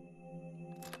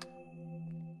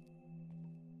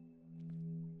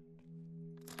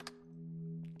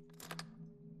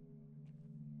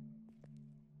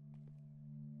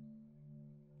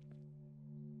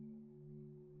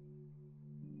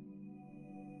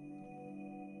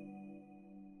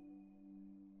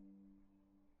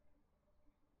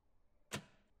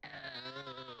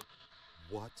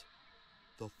 What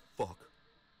the fuck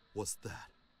was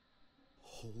that?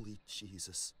 Holy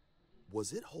Jesus.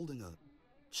 Was it holding a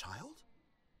child?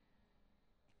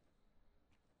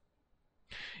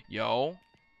 Yo,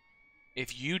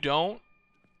 if you don't...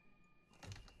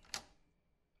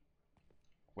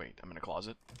 Wait, I'm in a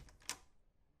closet.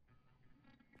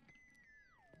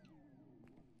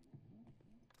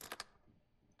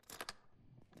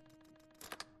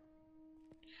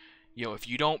 Yo, if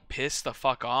you don't piss the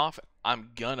fuck off, I'm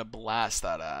gonna blast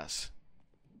that ass.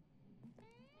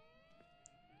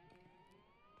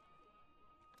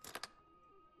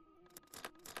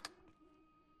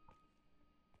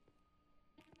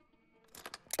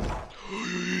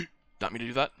 Not me to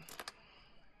do that.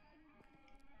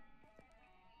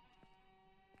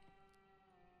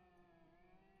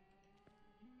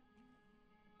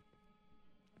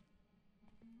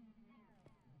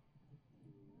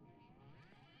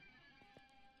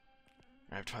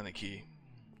 I have to find the key.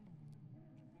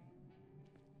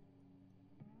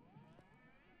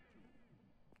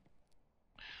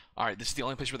 Alright, this is the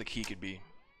only place where the key could be.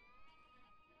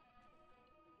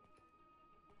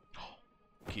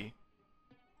 Key.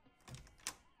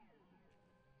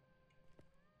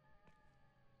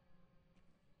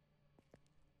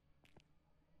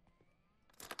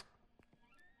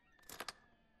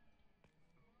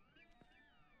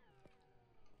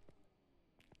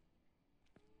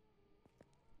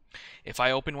 If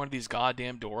I open one of these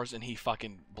goddamn doors and he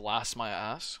fucking blasts my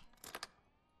ass.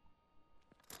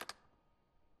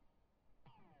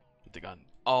 Get the gun.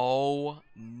 Oh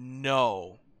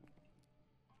no.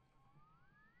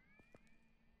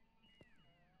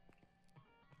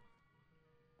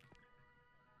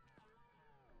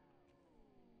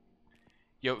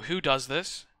 Yo, who does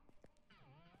this?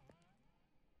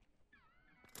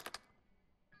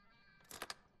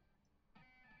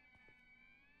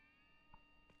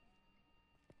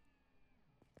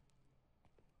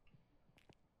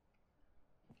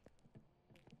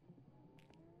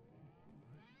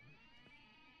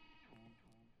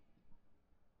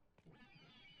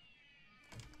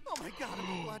 Oh my god,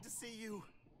 I'm glad to see you.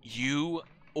 You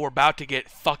are about to get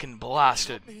fucking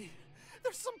blasted. Help me.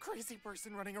 There's some crazy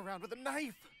person running around with a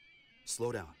knife.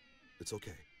 Slow down. It's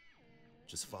okay.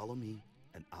 Just follow me,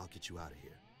 and I'll get you out of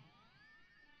here.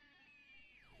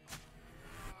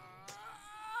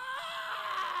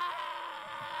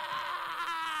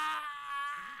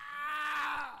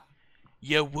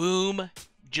 Your womb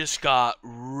just got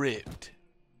ripped.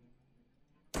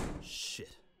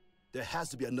 Shit. There has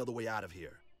to be another way out of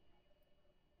here.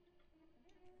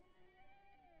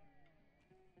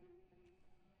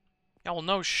 Yeah, well,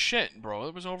 no shit, bro.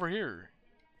 It was over here.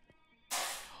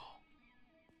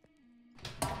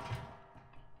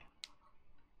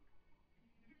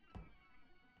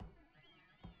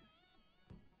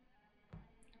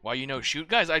 Why you no shoot?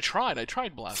 Guys, I tried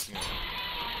blasting it.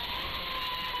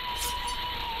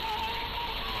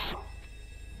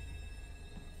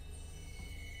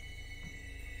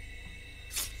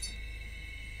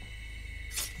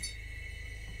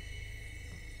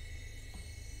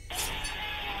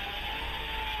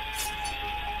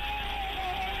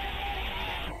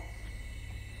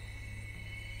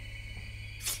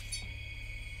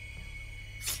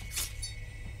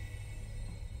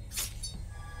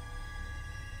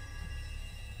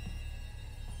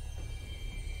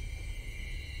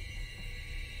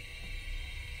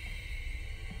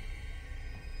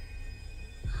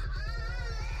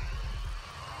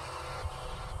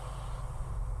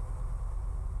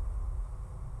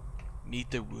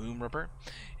 Meet the Womb Ripper.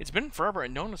 It's been forever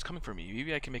and no one was coming for me.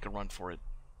 Maybe I can make a run for it.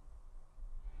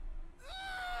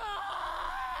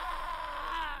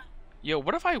 Yo,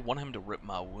 what if I want him to rip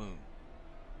my womb?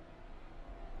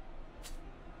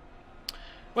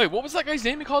 Wait, what was that guy's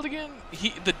name he called again?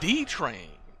 The D-Train.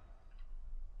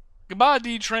 Goodbye,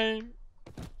 D-Train.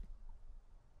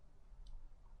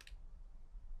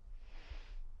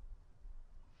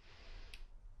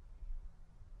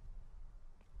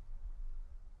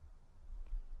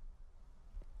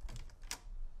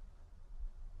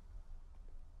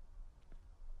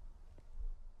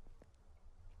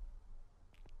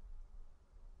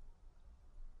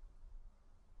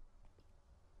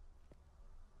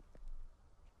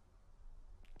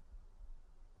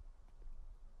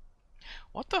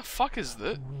 What the fuck is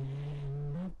this?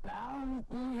 When the bow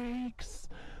breaks,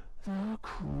 the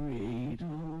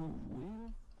cradle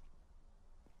will...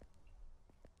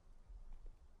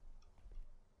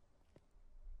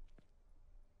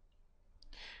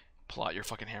 Pull out your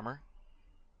fucking hammer.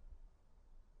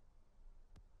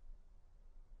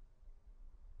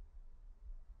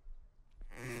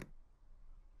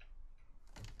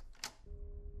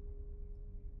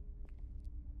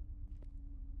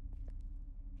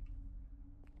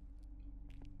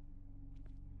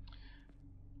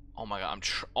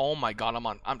 Oh my god,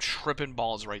 I'm tripping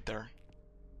balls right there.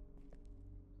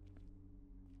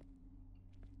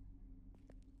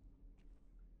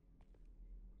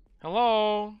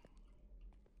 Hello?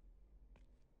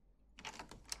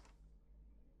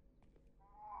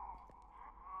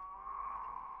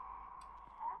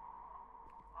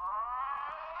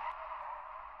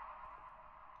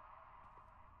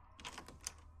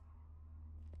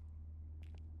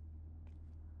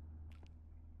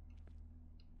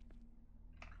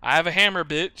 I have a hammer,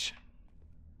 bitch.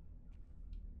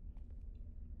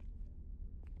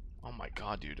 Oh my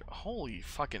god, dude. Holy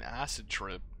fucking acid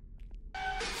trip.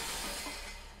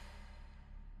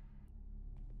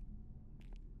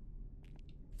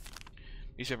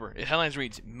 Newspaper. Headlines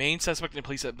reads, main suspect in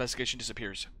police investigation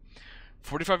disappears.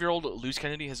 45-year-old Luz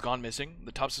Kennedy has gone missing.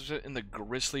 The top suspect in the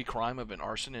grisly crime of an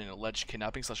arson and alleged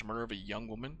kidnapping/murder of a young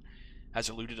woman has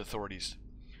eluded authorities.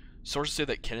 Sources say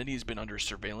that Kennedy has been under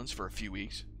surveillance for a few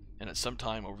weeks, and at some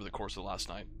time over the course of last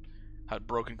night, had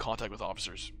broken contact with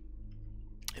officers,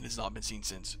 and has not been seen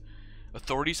since.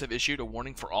 Authorities have issued a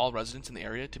warning for all residents in the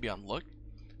area to be on look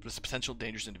for this potential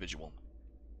dangerous individual.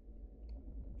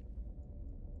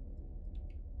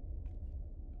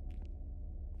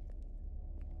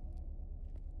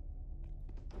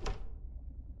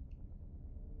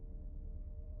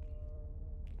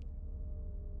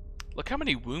 Look how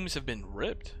many wombs have been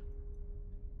ripped.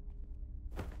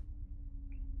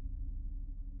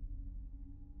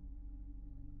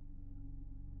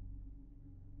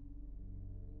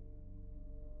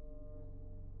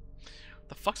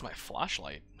 The fuck's my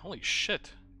flashlight? Holy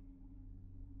shit.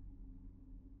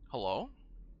 Hello?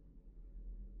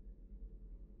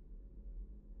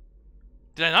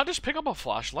 Did I not just pick up a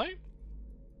flashlight?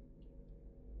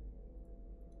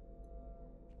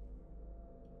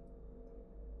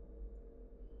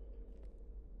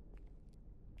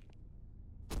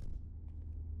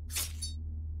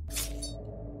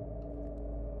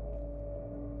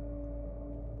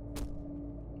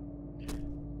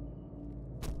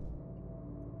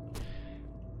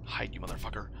 Hide, you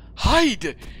motherfucker.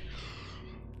 Hide!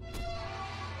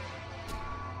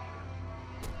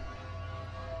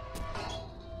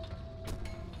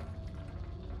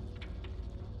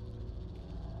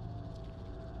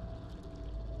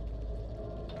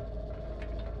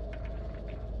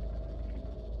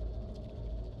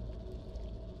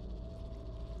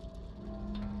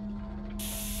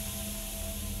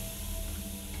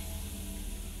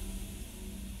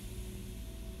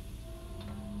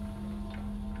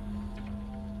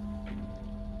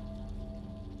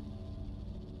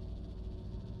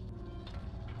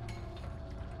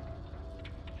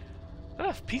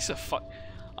 What a piece of fuck.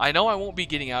 I know I won't be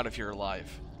getting out if you're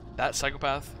alive. That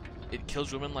psychopath, it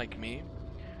kills women like me.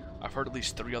 I've heard at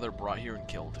least 3 other brought here and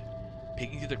killed.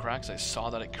 Peeking through the cracks, I saw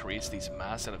that it creates these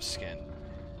masks out of skin.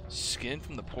 Skin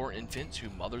from the poor infants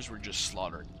whose mothers were just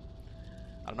slaughtered.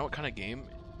 I don't know what kind of game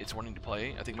it's wanting to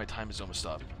play. I think my time is almost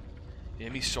up. It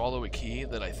made me swallow a key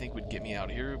that I think would get me out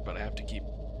of here, but I have to keep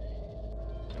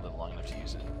a little long enough to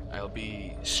use it. I'll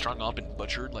be strung up and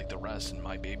butchered like the rest, and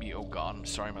my baby, oh god, I'm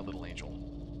sorry, my little angel.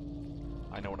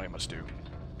 I know what I must do.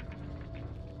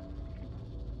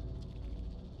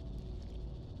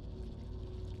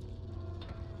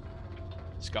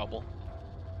 Scalpel.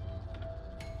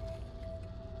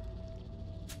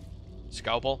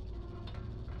 Scalpel.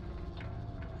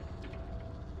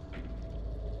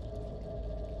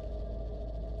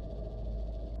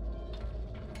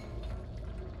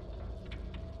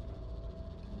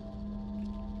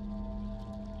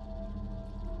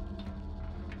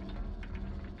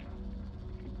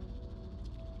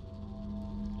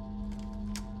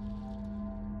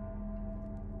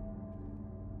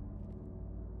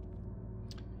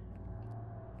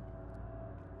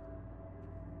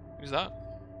 Who's that?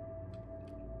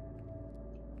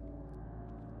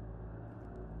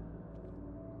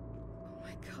 Oh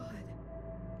my god.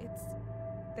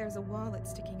 There's a wallet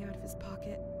sticking out of his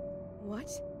pocket.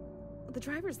 What? The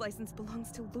driver's license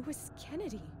belongs to Lewis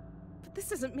Kennedy. But this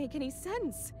doesn't make any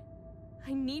sense.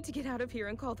 I need to get out of here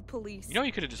and call the police. You know,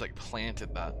 he could have just like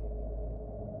planted that.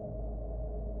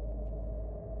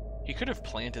 He could have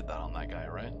planted that on that guy,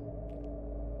 right?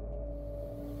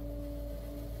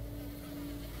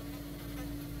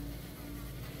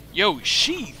 Yo,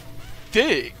 she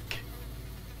thick.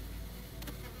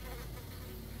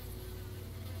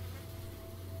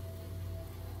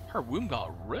 Her womb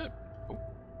got ripped. Oh.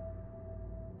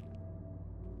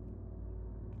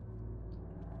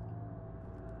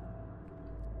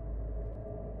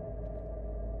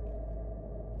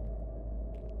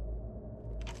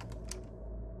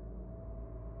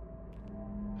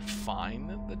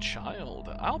 Find the child.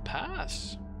 I'll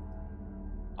pass.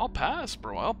 I'll pass,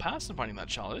 bro. I'll pass on finding that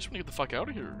child. I just want to get the fuck out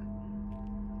of here.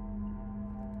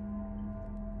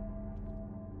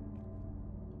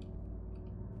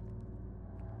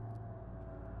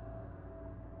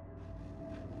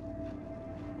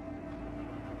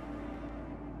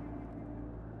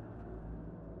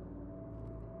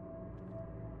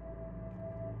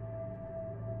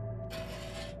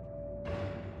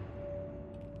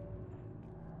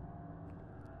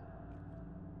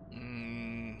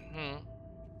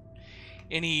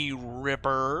 Any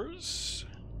rippers?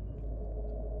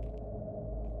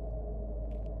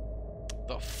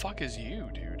 The fuck is you,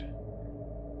 dude?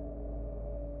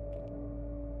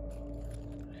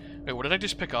 Wait, what did I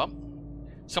just pick up?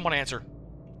 Someone answer.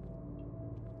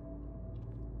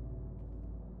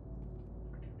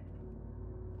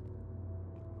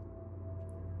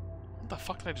 What the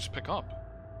fuck did I just pick up?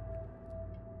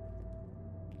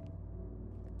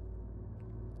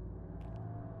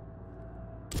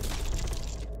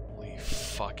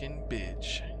 Fucking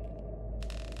bitch.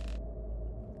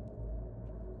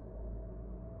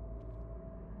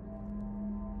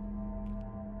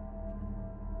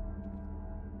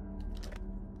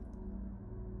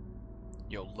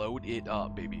 Yo, load it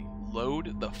up, baby.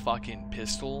 Load the fucking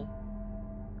pistol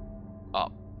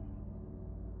up.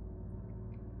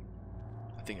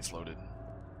 I think it's loaded.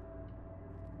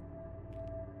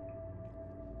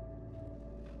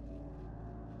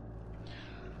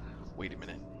 Wait a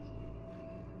minute.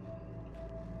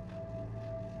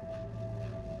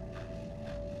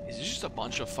 Is this just a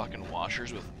bunch of fucking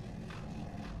washers with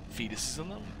fetuses in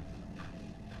them?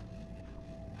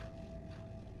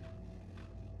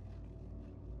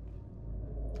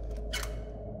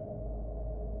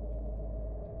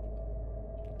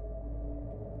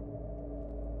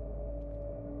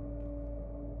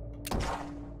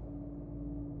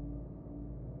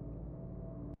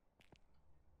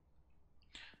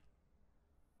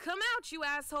 Come out, you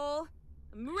asshole!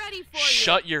 I'm ready for you!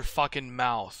 Shut your fucking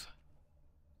mouth.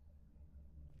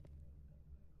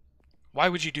 Why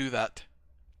would you do that?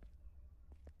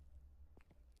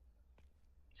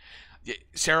 Yeah,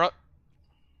 Sarah?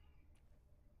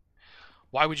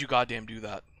 Why would you goddamn do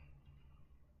that?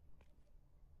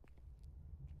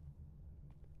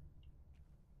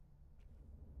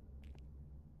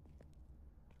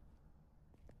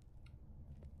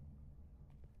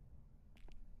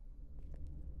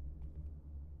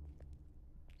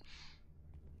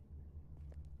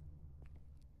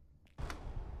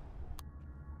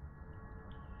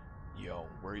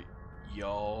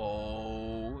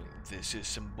 Yo, this is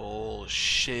some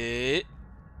bullshit.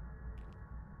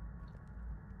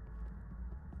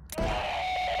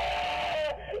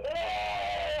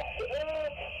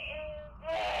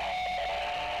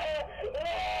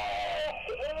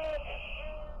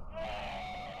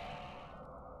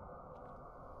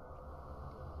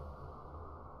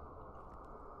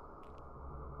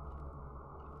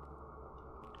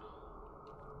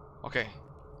 Okay.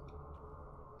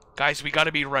 Guys, we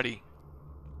gotta be ready.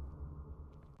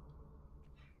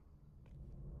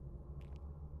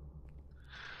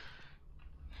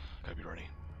 Gotta be ready.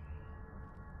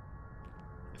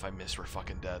 If I miss, we're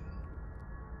fucking dead.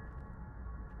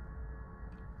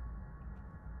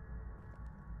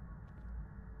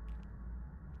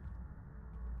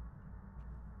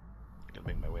 Gotta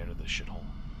make my way out of this shithole.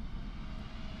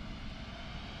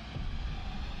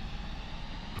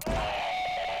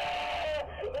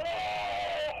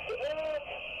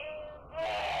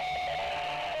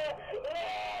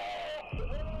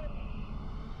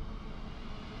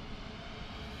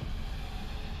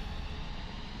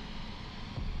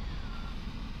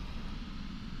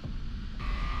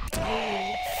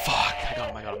 Fuck! I got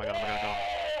him, I got him, I got him, I gotta go.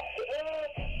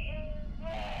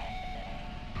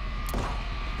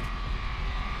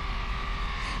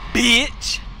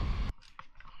 Bitch!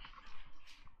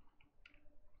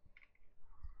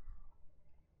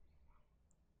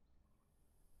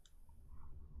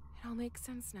 It all makes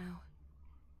sense now.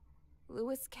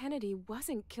 Lewis Kennedy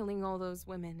wasn't killing all those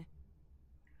women.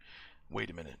 Wait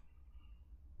a minute.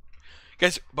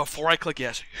 Guys, before I click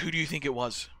yes, who do you think it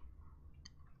was?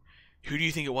 Who do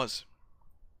you think it was?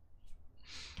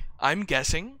 I'm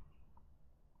guessing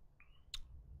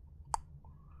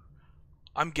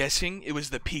it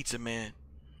was the pizza man.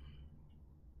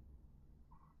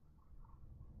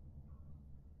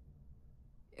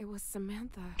 It was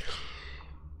Samantha.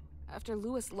 After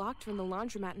Lewis locked her in the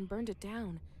laundromat and burned it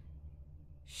down,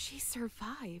 she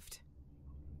survived.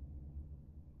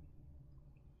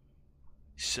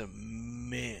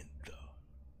 Samantha.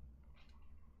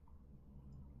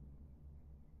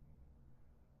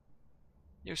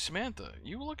 Yo, Samantha,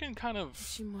 you were looking kind of...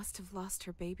 She must have lost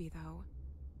her baby, though.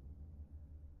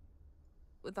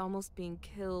 With almost being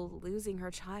killed, losing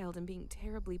her child, and being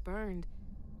terribly burned,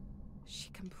 she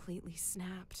completely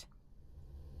snapped.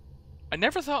 I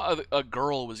never thought a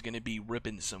girl was gonna be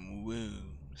ripping some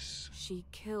wounds. She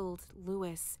killed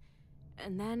Lewis,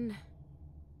 and then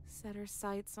set her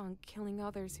sights on killing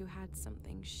others who had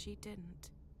something she didn't.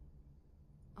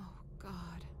 Oh,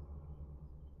 God.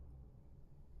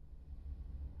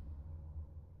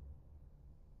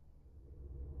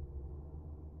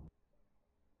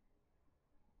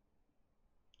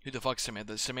 Who the fuck's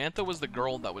Samantha? Samantha was the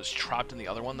girl that was trapped in the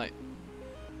other one that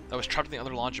was trapped in the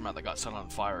other laundromat that got set on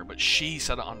fire, but she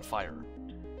set it on fire.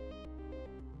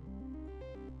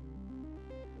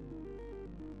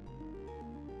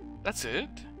 That's it?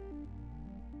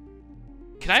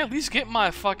 Can I at least get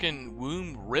my fucking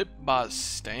wound ripped by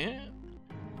Stan?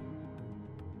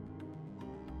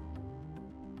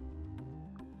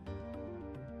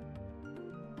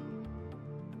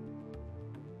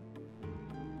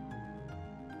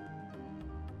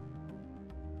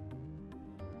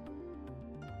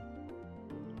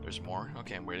 There's more?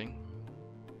 Okay, I'm waiting.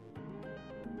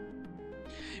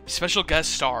 Special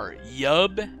guest star,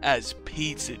 Yub as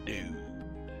Pizza Dude.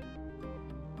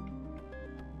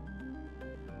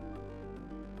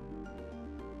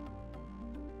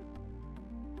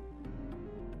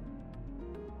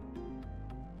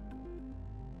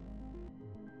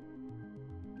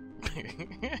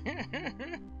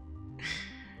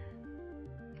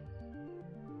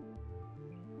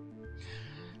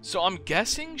 So I'm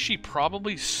guessing she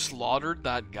probably slaughtered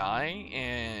that guy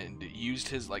and used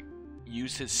his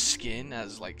skin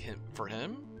as like him for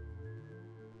him.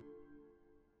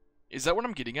 Is that what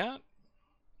I'm getting at?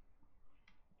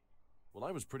 Well,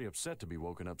 I was pretty upset to be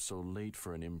woken up so late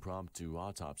for an impromptu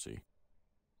autopsy.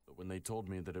 But when they told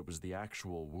me that it was the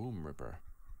actual womb ripper,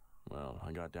 well,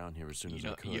 I got down here as soon as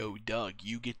I could. Yo, Doug,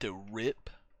 you get to rip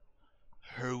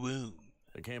her womb.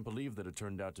 I can't believe that it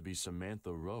turned out to be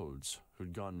Samantha Rhodes,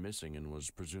 who'd gone missing and was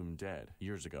presumed dead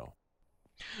years ago.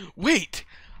 Wait!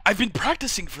 I've been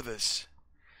practicing for this!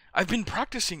 I've been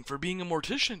practicing for being a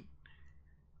mortician.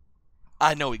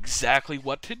 I know exactly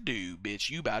what to do, bitch.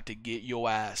 You about to get your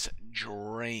ass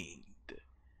drained.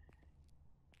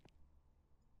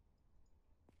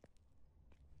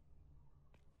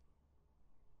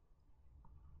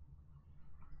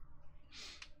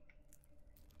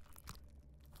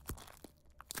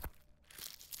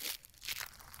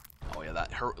 Oh yeah,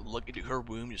 look at her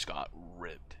womb just got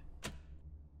ripped.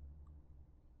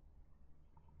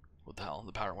 What the hell?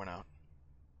 The power went out.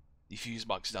 The fuse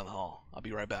box is down the hall. I'll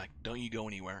be right back. Don't you go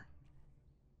anywhere.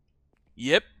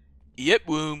 Yep,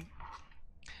 womb.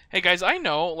 Hey guys, I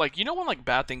know, like, you know when like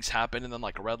bad things happen and then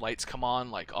like red lights come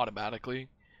on like automatically?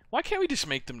 Why can't we just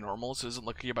make them normal so it doesn't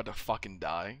look like you're about to fucking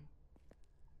die?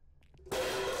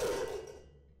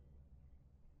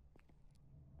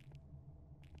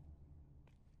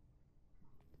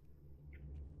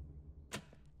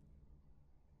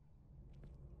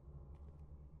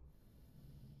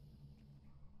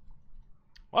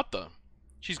 What the?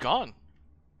 She's gone.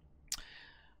 I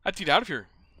have to get out of here.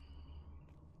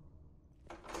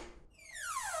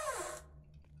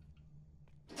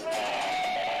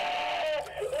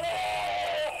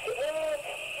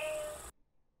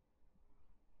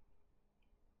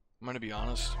 I'm gonna be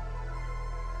honest.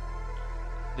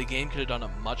 The game could have done a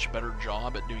much better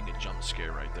job at doing a jump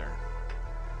scare right there.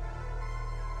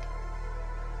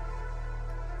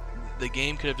 The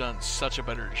game could have done such a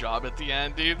better job at the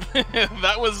end, dude.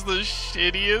 That was the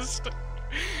shittiest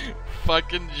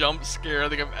fucking jump scare I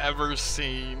think I've ever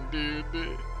seen, dude.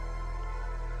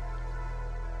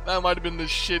 That might have been the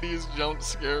shittiest jump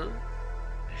scare.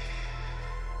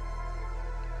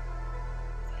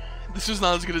 This was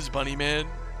not as good as Bunny Man.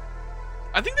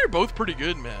 I think they're both pretty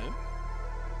good, man.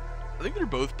 I think they're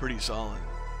both pretty solid.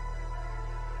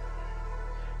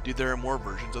 Dude, there are more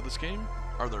versions of this game?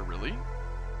 Are there really?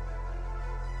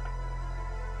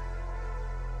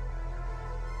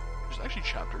 There's actually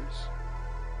chapters.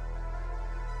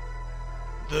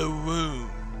 The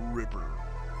Womb Ripper.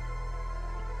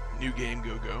 New game,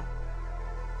 go.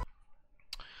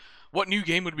 What new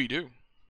game would we do?